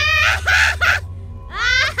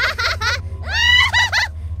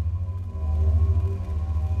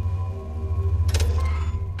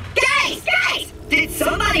 Guys! Did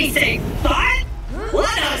somebody say fart?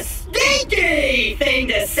 What a stinky thing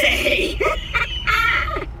to say!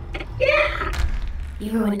 Yeah!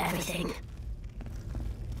 You ruined everything.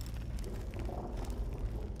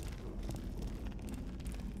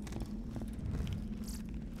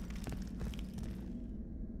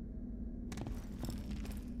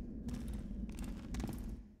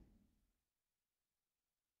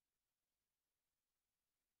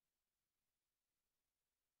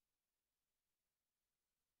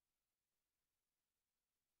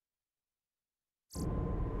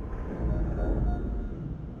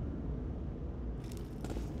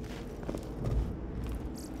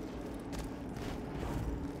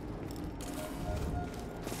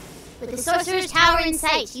 With the Sorcerer's Tower in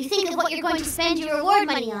sight, you think of what you're going to spend your reward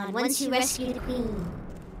money on once you rescue the Queen.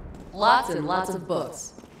 Lots and lots of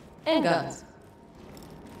books. And guns.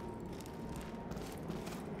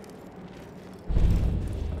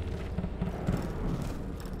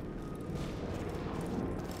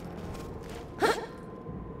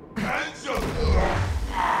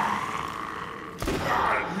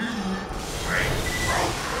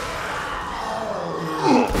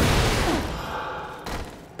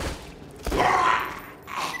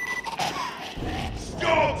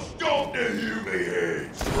 Stop the human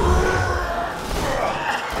heads!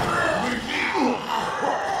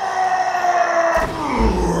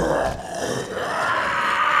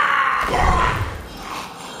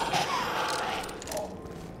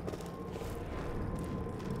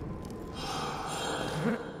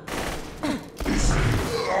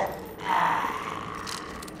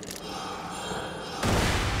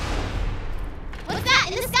 What's that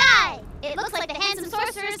in the sky? It looks like the handsome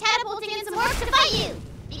sorcerer is catapulting in some orcs to fight you.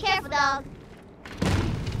 Be careful, dog.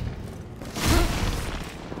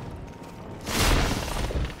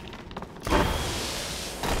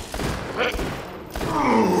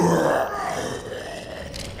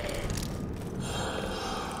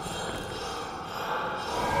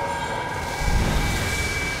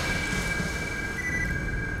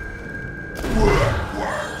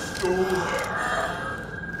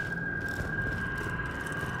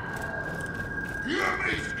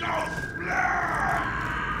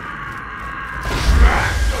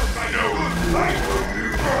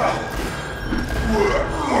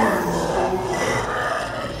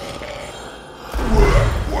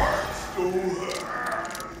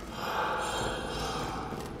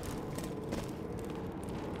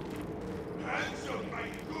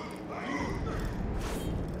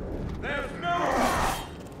 There's no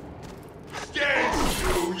stand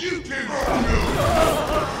still, you two.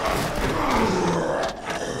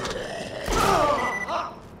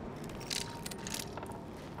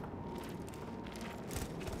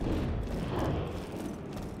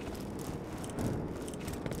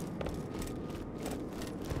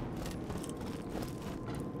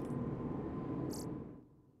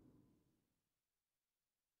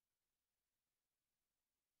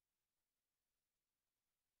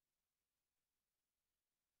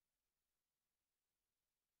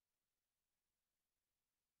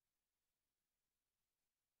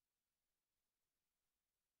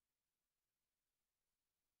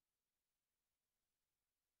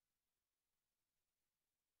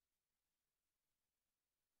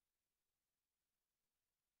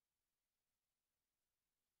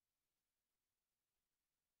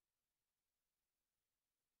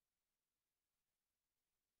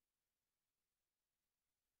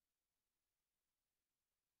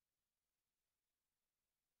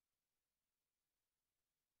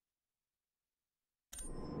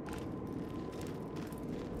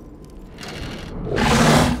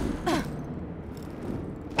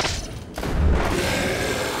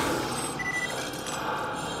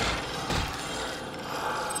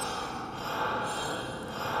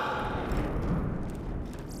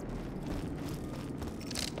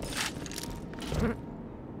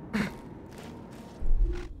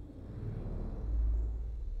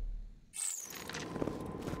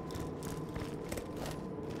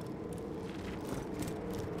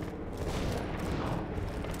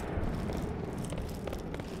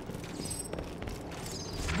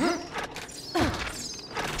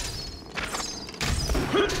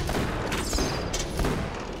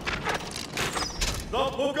 The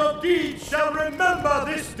Book of Deeds shall remember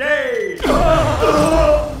this day!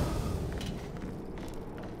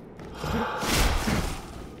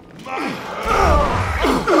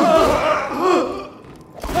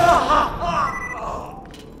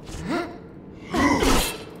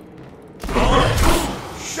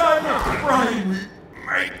 Shine bright,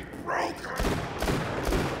 make broken.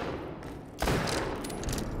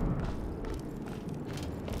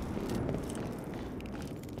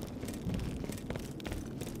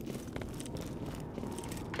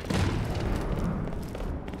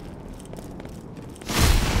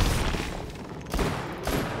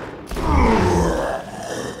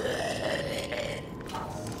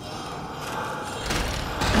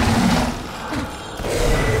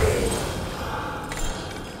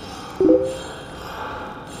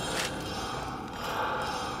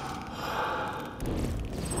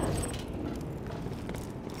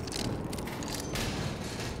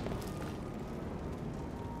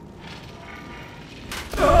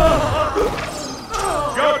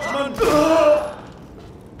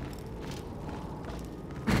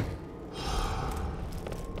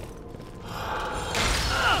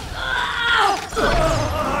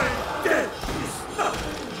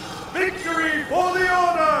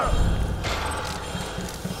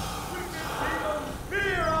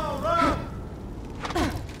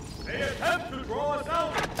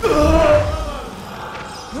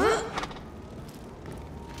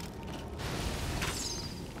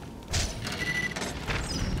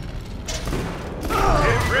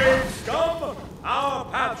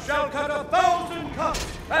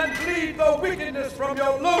 no wickedness from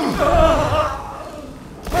your loot!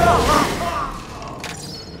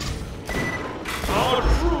 Our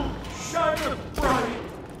truth shineth bright!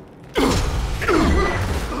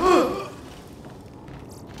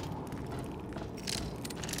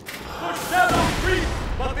 The shadow creeps,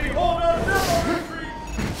 but the order never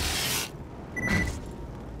retreats!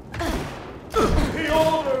 The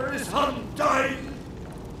order is undying!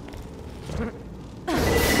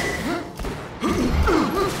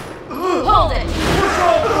 Hold it!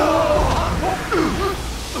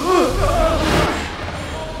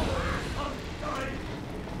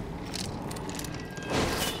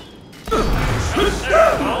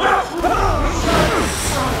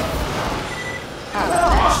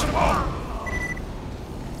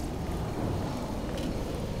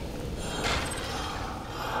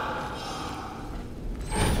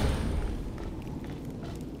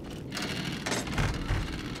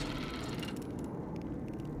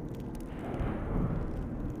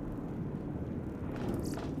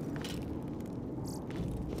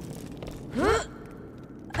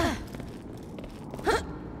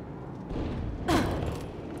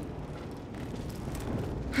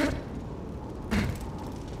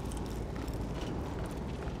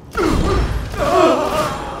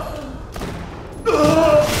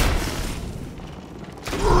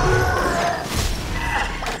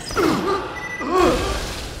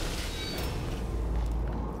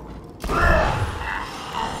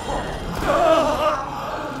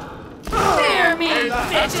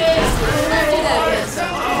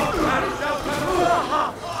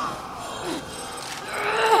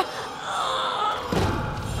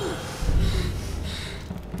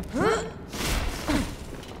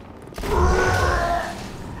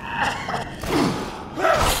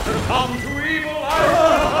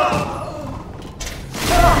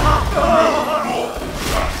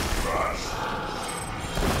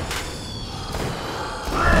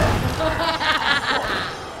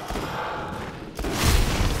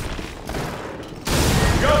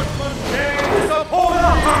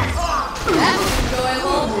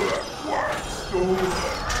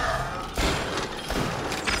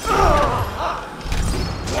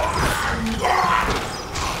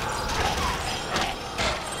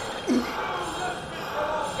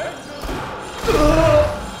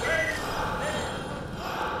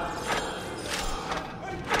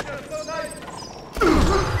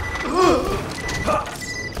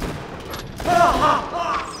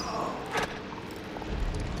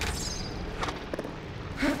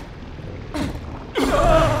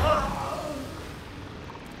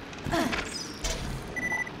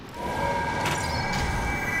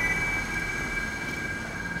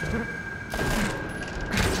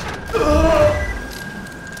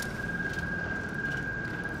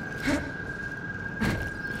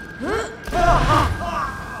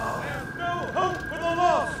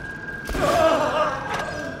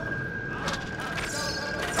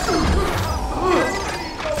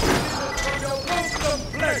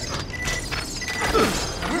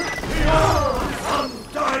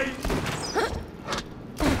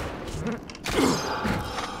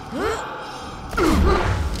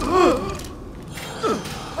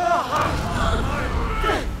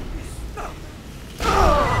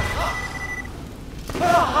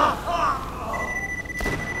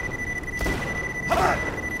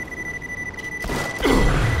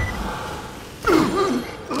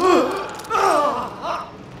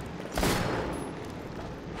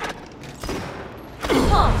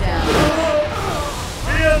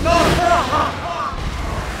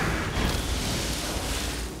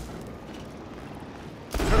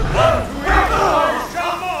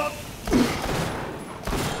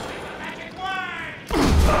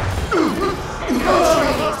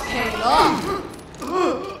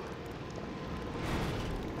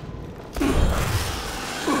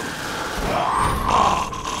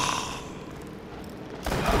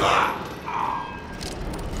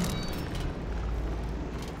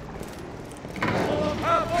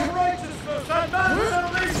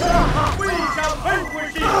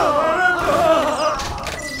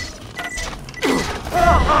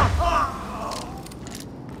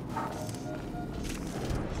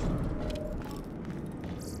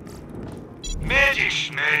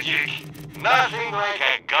 Magic. Nothing like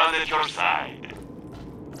a gun at your side.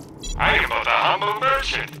 I am but a humble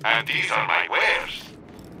merchant, and these are my wares.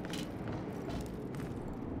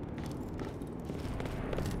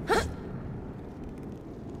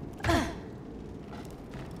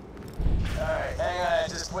 Alright, hang on,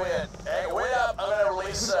 just wait. Hey, wait up. I'm gonna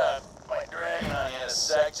release my dragon on you in a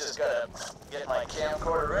sec. Just gotta get my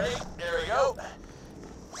camcorder ready. There we go.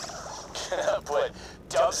 gonna put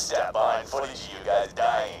dubstep behind footage of you guys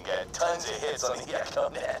dying and get tons of hits on the Echo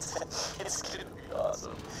Net. It's gonna be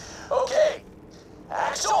awesome. Okay,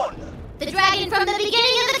 action! The dragon from the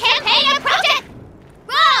beginning of the campaign approaches!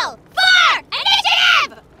 Roll for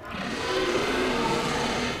initiative!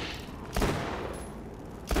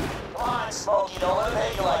 Come on, Smokey, don't let him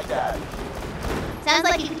hate you like that. Sounds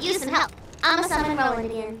like you could use some help. I'ma summon Roland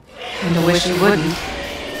again. And I wish you wouldn't.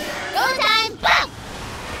 Go time! Boom!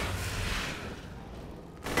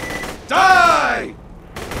 Die!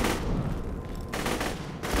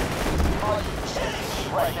 Are you kidding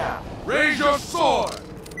me right now? Raise your sword!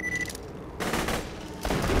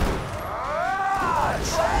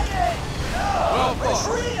 Dragon! No! Well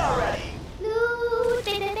fought. Retreat already! Loot,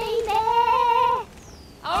 baby, baby!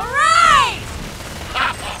 All right!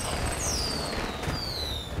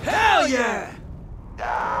 Hell yeah!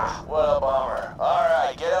 Ah, what a bummer.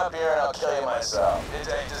 Alright, get up here and I'll kill you myself.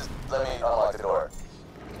 Just let me unlock the door.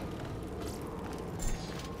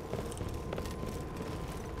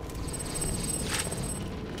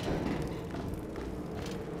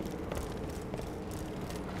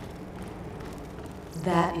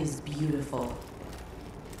 That is beautiful.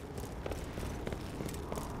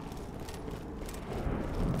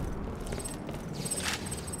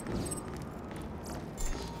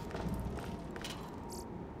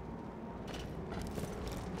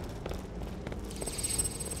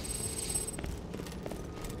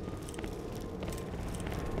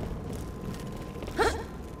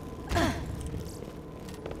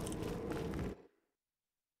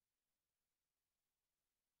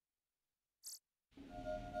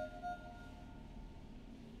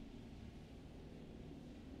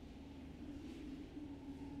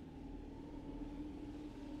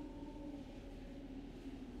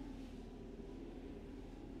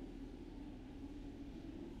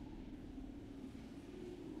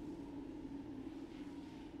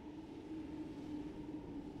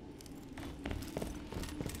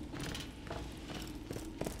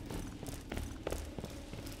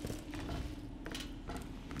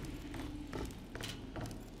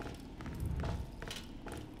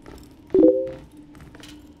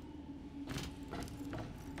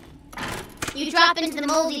 You drop into the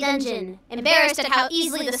moldy dungeon, embarrassed at how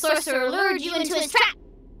easily the sorcerer lured you into his trap.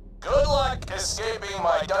 Good luck escaping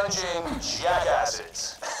my dungeon,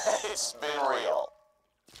 jackasses. It's been real.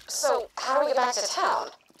 So, how do we get back to town?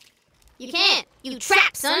 You can't. You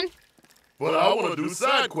trapped, son. But I want to do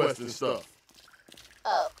side quests and stuff.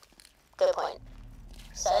 Oh, good point.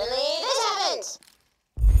 Suddenly, this happens.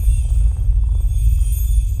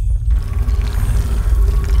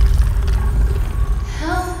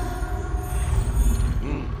 Help.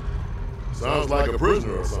 Sounds like a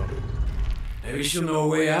prisoner or something. Maybe she'll know a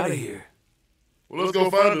way out of here. Well, let's go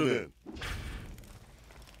find her then.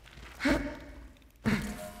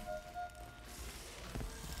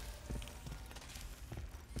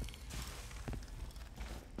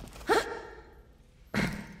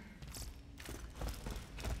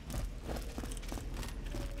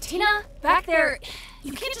 Tina, back there,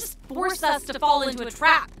 you can't just force us to fall into a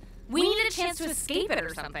trap. We need a chance to escape it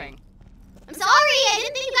or something. I'm sorry, I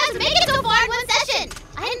didn't think you guys would make it so far in one session.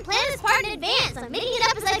 I didn't plan this part in advance. I'm making it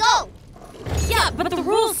up as I go. Yeah, but the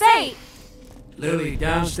rules say... Lily,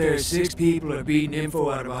 downstairs 6 people are beating info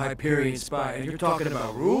out of a Hyperion spy, and you're talking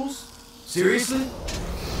about rules? Seriously?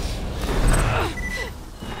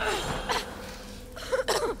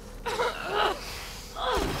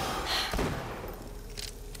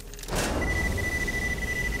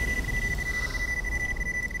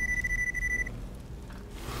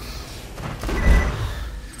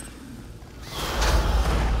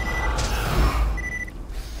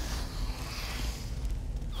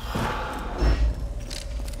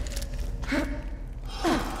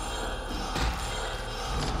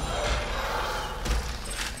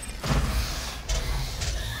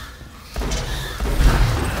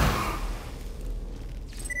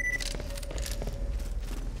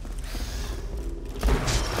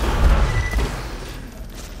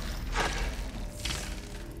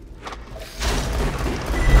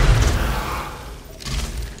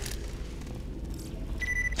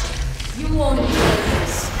 You won't enjoy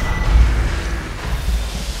this.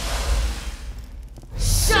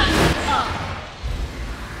 Shut up!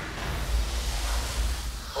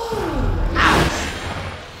 Ooh, ouch!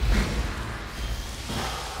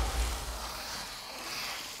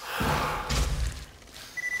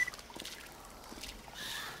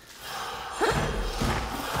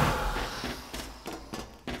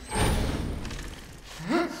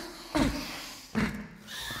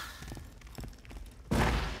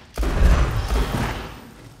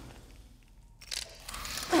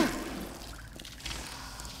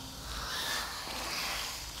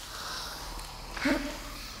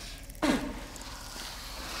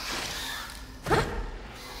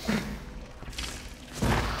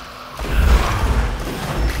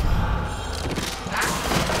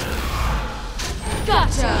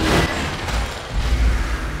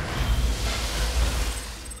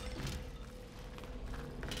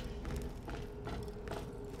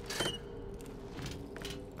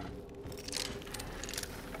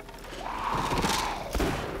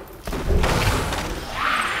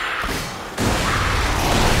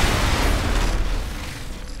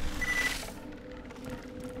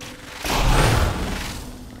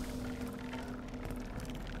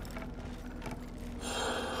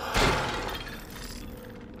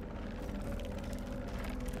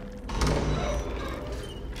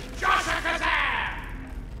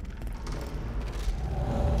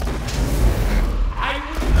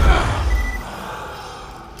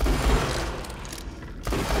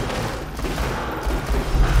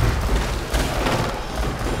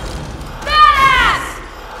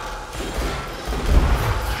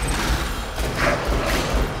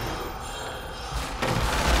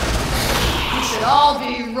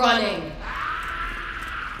 running.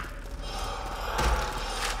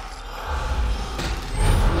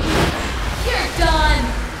 You're done.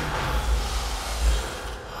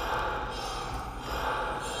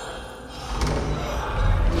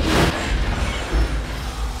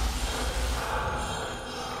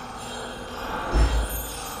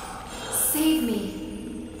 Save me.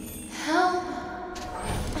 Help.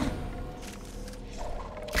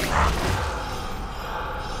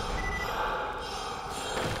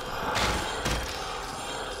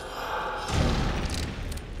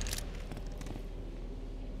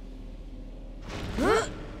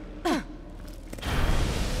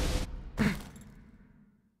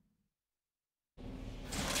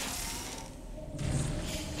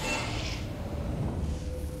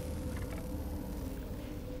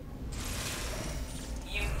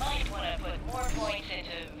 You might want to put more points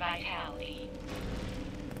into vitality.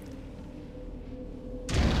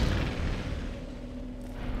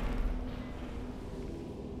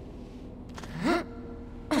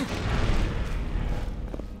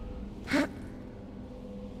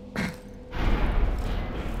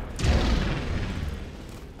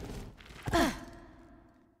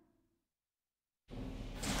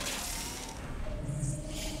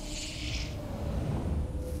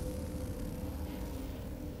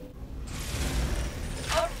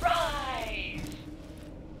 Arise!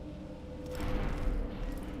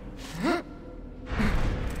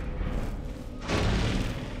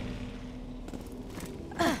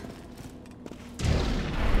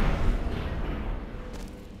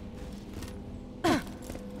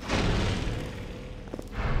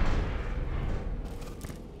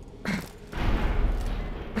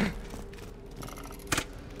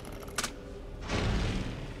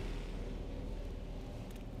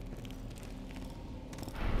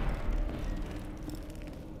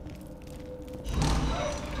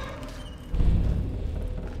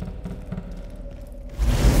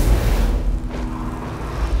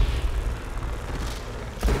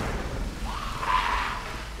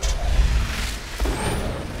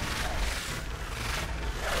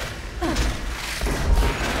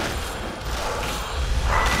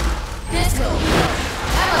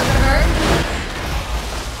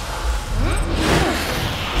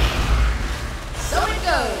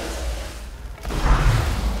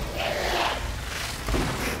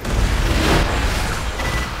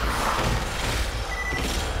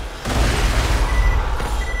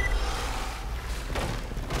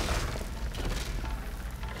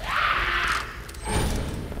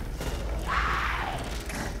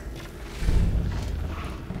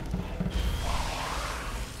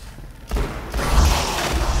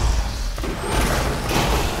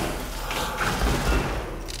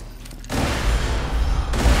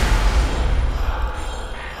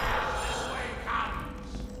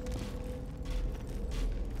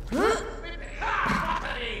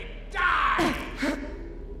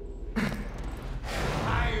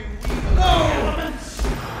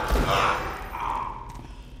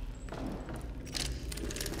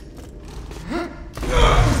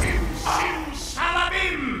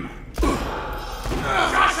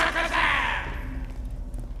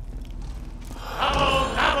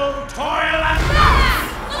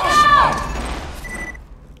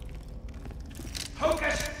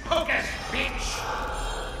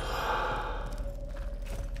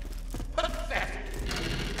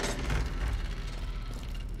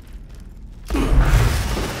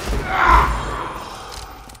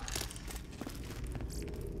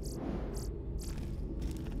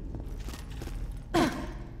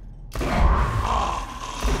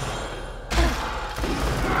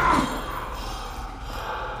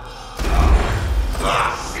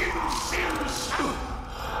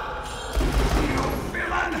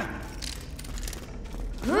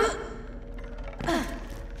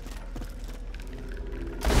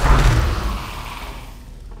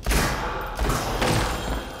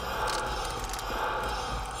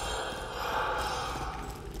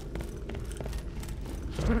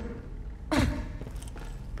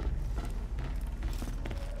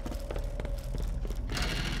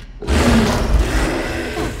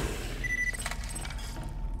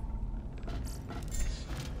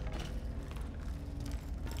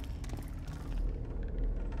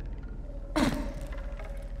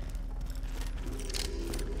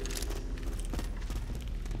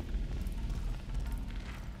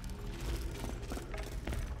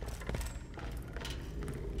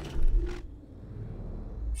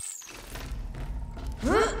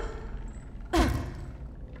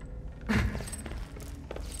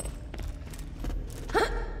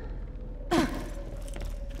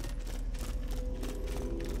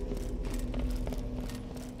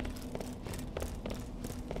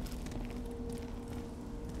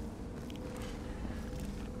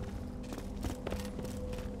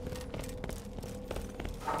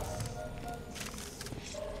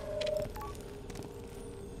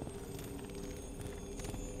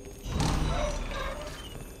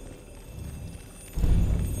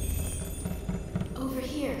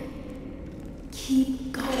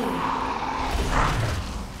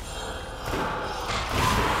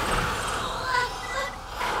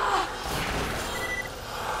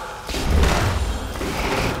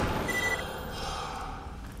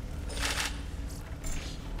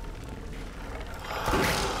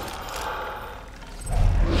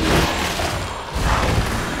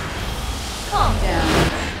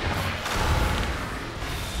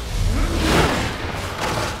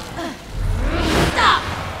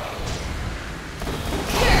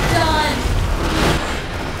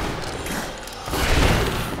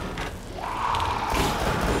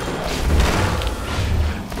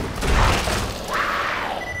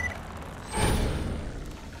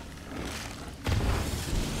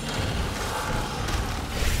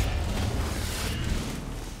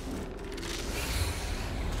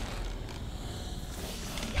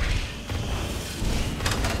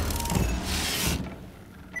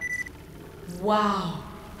 Wow.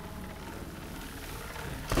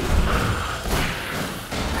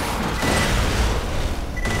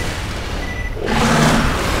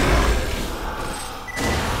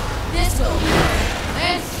 This will work.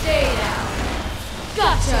 And stay down.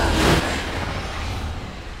 Gotcha!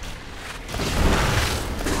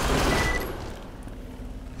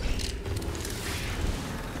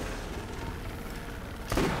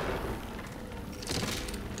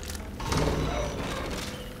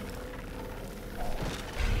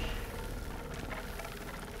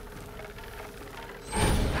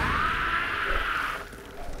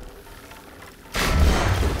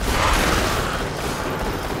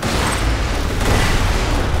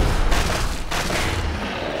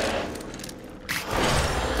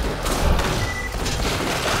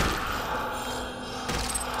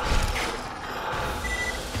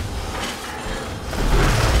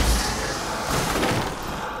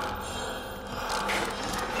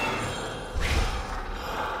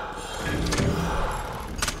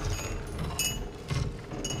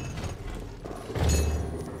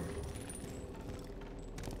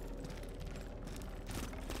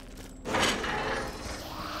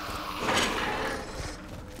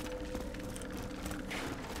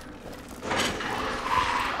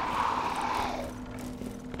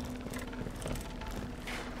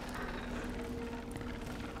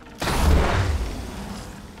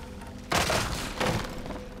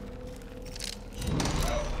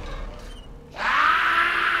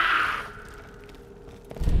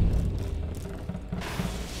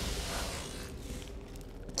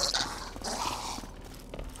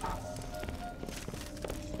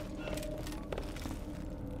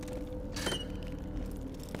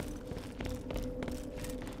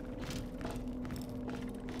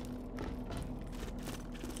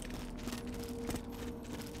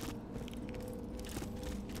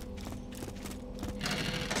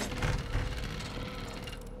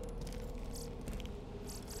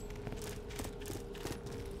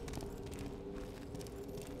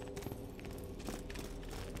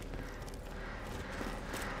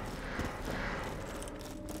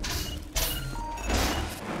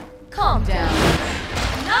 Calm down.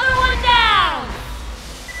 Another one down!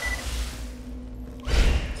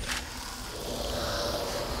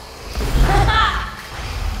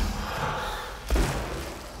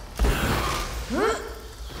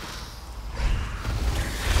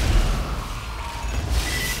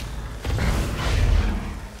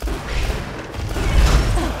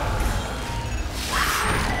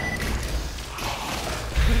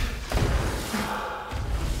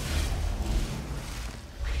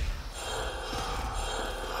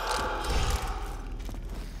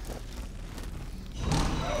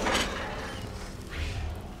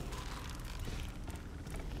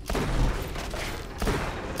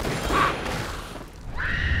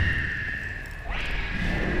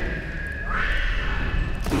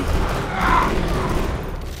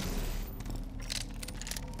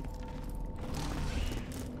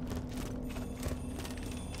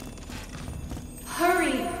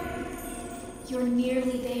 Hurry! You're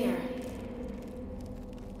nearly there.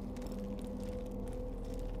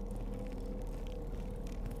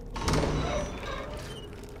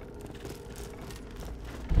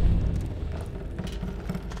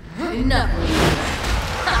 Enough.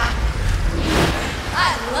 I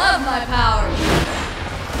love my powers.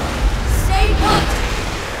 Stay put.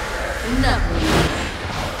 Enough.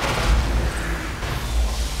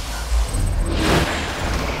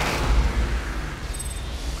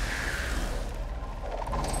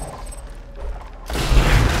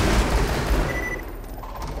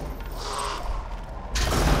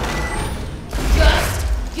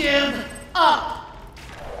 Give up!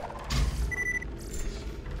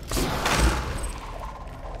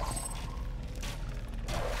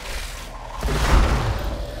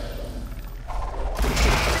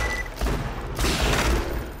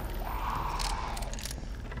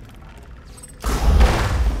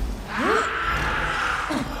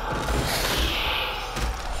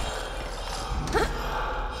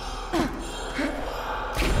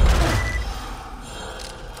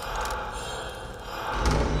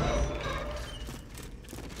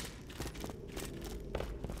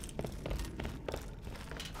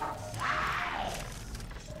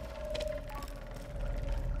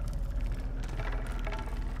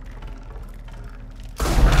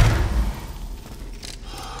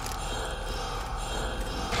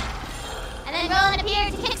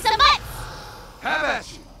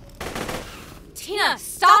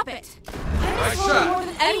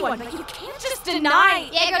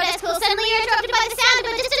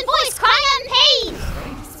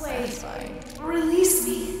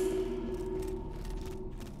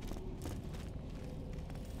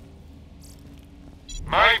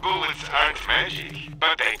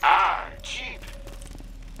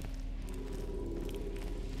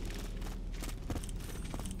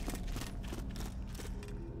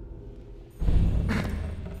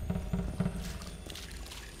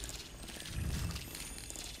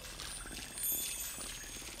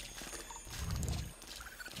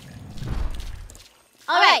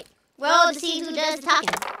 Alright, roll to see who does the talking.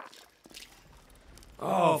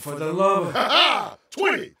 Oh, for the love of... Ha-ha!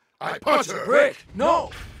 20! I punch her! Brick,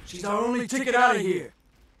 no! She's our only ticket out of here.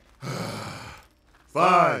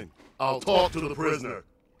 Fine. I'll talk to the prisoner.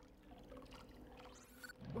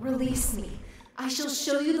 Release me. I shall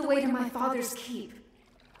show you the way to my father's keep.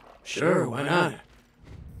 Sure, why not?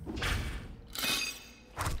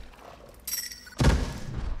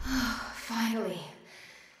 Finally,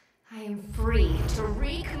 I am free to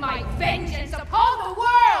wreak my vengeance upon the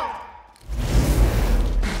world!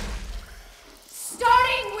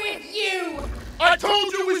 Starting with you! I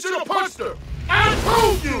told you we should have punched her! I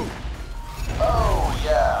told you! Oh,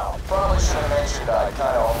 yeah. Probably should have mentioned I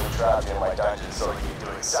kind of only trapped you in my dungeon so you could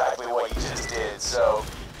do exactly what you just did, so...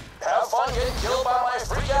 Have fun getting killed by my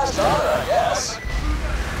freak-ass daughter, I guess.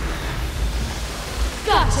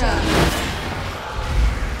 Gotcha!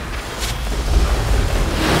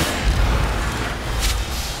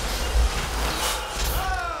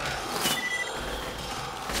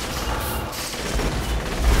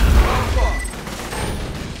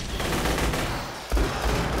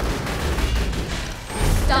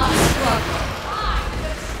 Stop struggling. I'm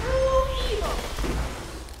the true evil.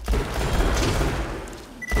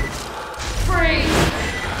 Freeze!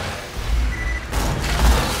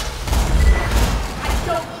 I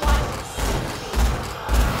don't want this.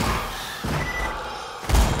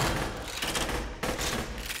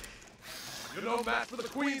 You're no match for the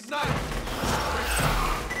Queen's knife.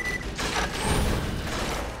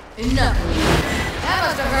 Enough. That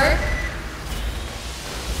must have hurt.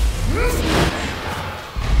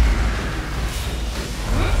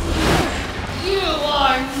 You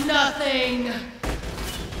are nothing!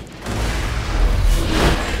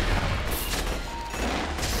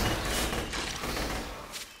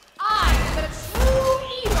 I'm the true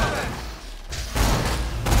evil!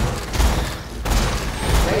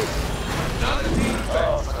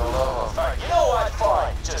 Oh, for the love of fuck. You know what?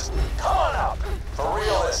 Fine. Just come on up. For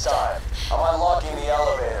real this time. I'm unlocking the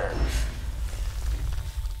elevator.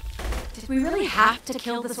 Did we really have to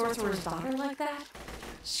kill the sorcerer's daughter like that?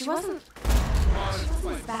 She wasn't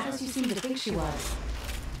as bad as you seem to think she was.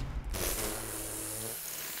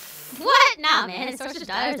 What? Nah, man, the sorcerer's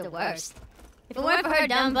daughter's the worst. If it weren't for her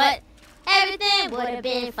dumb butt, everything would have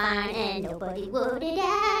been fine and nobody would have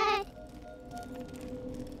died.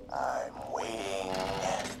 I'm waiting.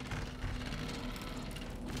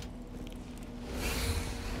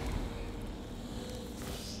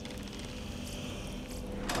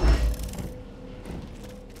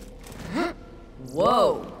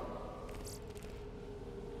 Whoa.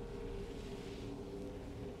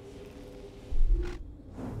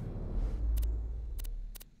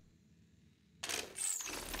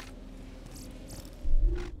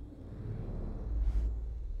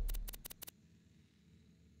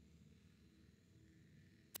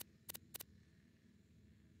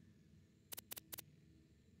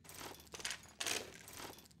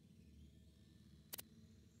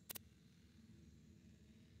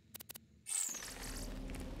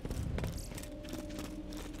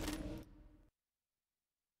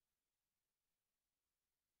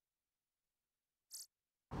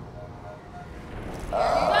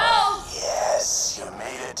 Yes, you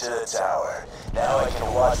made it to the tower. Now I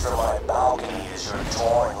can watch from my balcony as your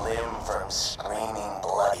torn limb from screaming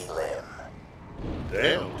bloody limb.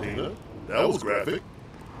 Damn, Tina. That was graphic.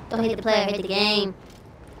 Don't hit the player, hit the game.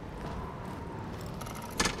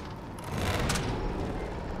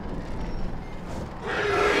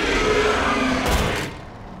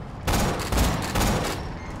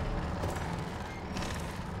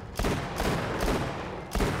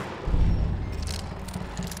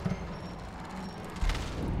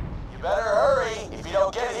 You better hurry. If you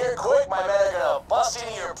don't get here quick, my men are gonna bust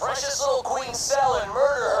into your precious little queen's cell and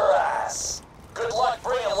murder her ass. Good luck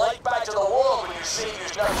bringing light back to the world when your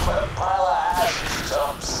savior's nothing but a pile of ash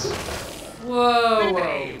stumps.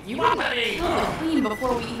 Whoa. You wouldn't kill the queen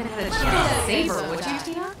before we even had a chance to save her, would you,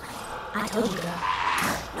 Tina? I told you, girl.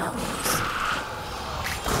 No rules.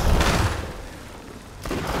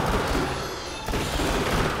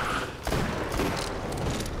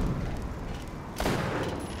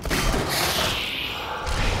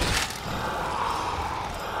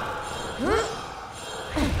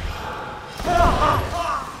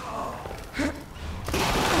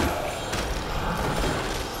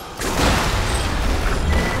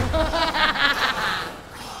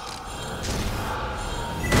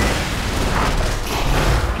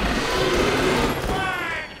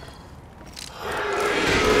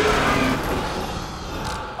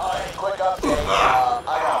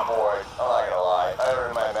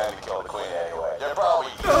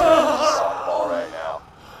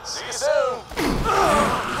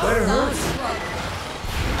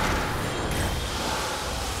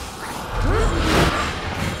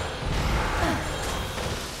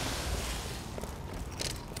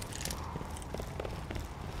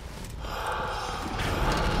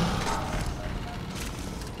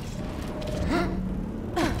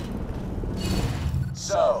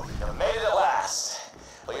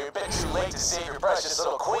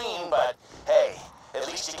 exciting, but hey, at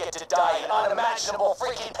least you get to die in unimaginable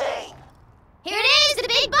freaking pain. Here it is, the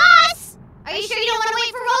big boss! Are you sure you don't want to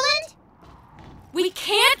wait for Roland? We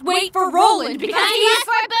can't wait for Roland because he asked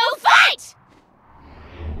for a boo fight!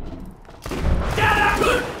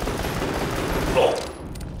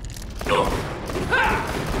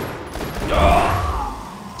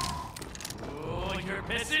 Oh, you're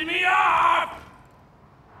pissing me off!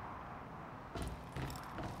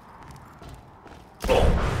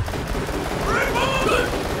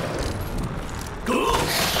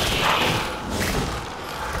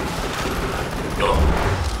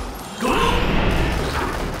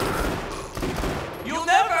 You'll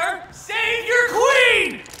never save your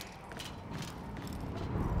queen!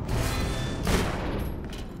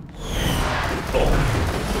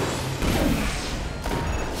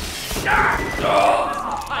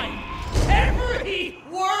 Mine! Every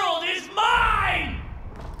world is mine!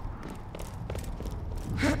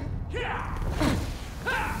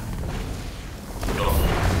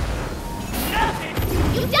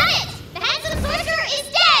 You've done it! The handsome sorcerer is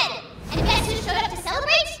dead! And guess who showed up to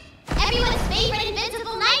celebrate? Everyone's favorite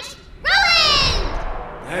invincible knight,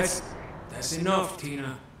 Roland! That's enough,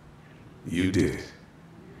 Tina. You did it.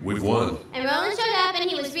 We've won. And Roland showed up and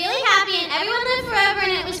he was really happy and everyone lived forever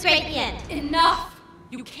and it was great at the end. Enough!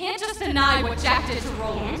 You can't just deny what Jack did to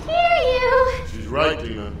Roland. Can't hear you. She's right,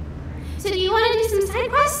 Tina. So do you want to do some side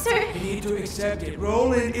quests or? You need to accept it.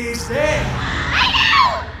 Roland is dead.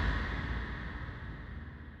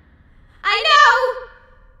 I know!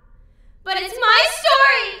 But it's my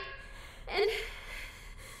story! And...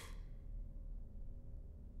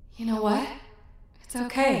 You know what? It's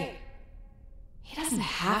okay. He doesn't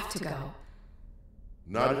have to go.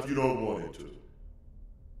 Not if you don't want him to.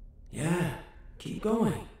 Yeah, keep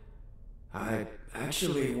going. I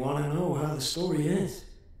actually want to know how the story ends.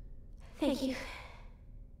 Thank you.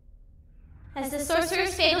 As the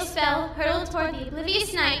sorcerer's fatal spell hurtled toward the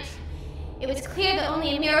oblivious knight, it was clear that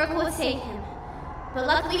only a miracle would save him. But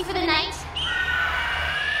luckily for the knight,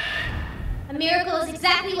 a miracle is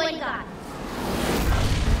exactly what he got.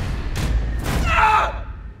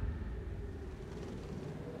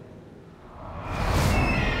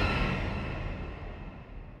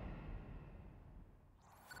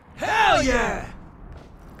 Hell yeah!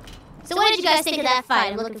 So what did you guys think of that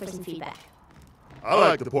fight? I'm looking for some feedback. I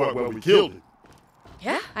like the part where we killed it.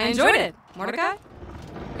 Yeah, I enjoyed it. Mordecai?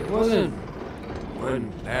 It wasn't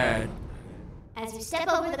bad. As you step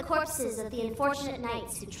over the corpses of the unfortunate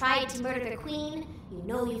knights who tried to murder their queen, you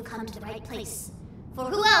know you've come to the right place. For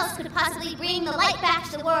who else could possibly bring the light back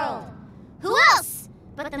to the world? Who else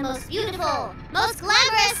but the most beautiful, most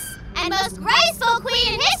glamorous, and most graceful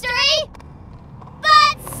queen in history?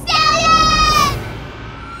 But Stallion!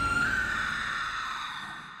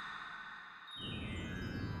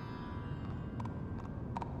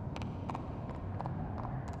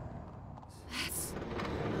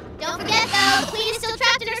 Don't forget, though, the queen is still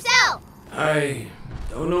trapped in her cell. I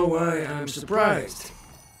don't know why I'm surprised.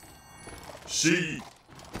 She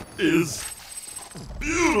is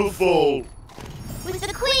beautiful. With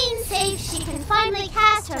the queen safe, she can finally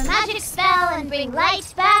cast her magic spell and bring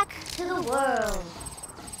light back to the world.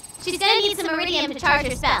 She's gonna need some iridium to charge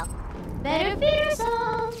her spell. Better feed her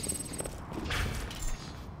some.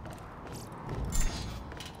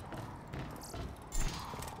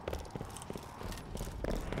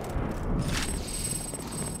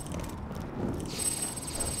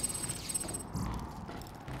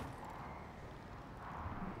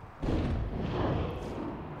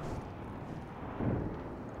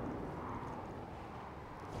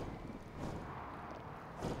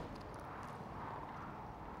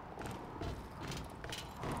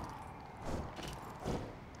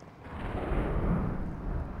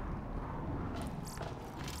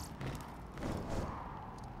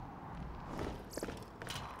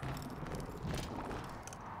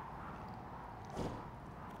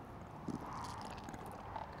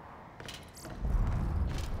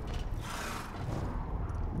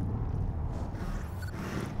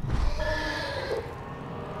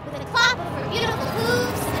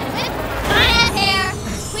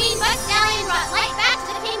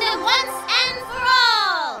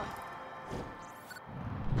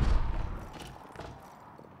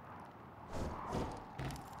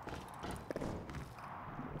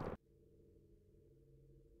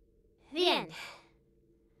 The end.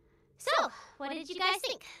 So, what did you guys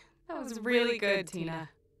think? That was really good, Tina.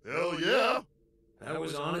 Hell yeah. That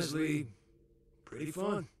was honestly pretty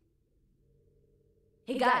fun.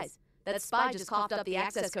 Hey guys, that spy just coughed up the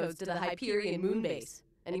access codes to the Hyperion moon base.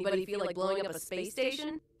 Anybody feel like blowing up a space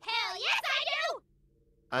station? Hell yes, I do!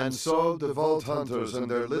 And so the Vault Hunters and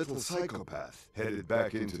their little psychopath headed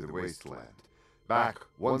back into the wasteland. Back,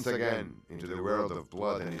 once again, into the world of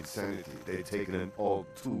blood and insanity they'd taken an all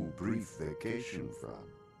too brief vacation from.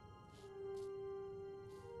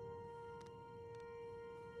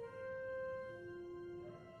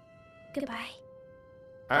 Goodbye.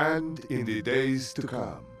 And in the days to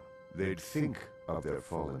come, they'd think of their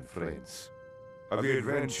fallen friends, of the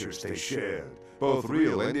adventures they shared, both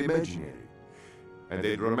real and imaginary. And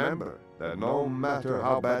they'd remember that no matter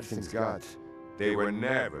how bad things got, they were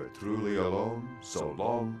never truly alone so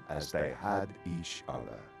long as they had each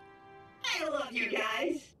other. I love you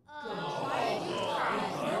guys.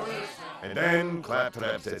 And then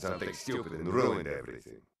Claptrap said something stupid and ruined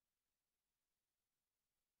everything.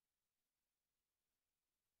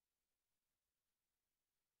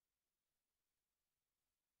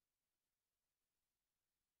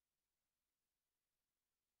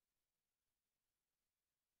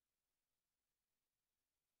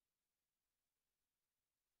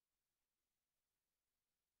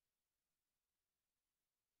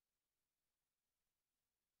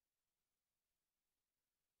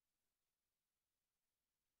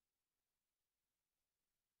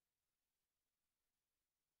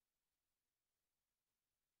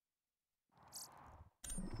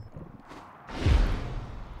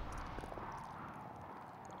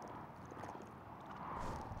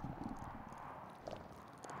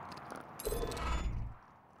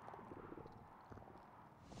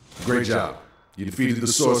 Great job. You defeated the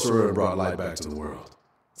sorcerer and brought light back to the world.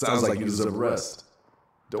 Sounds like you deserve a rest.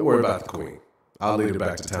 Don't worry about the queen. I'll lead her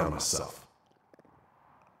back to town myself.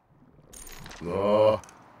 Are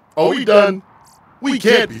we done? We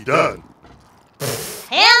can't be done.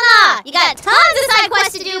 Hell nah! You got tons of side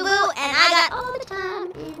quests to do, boo, and I got all the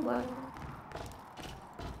time in the world.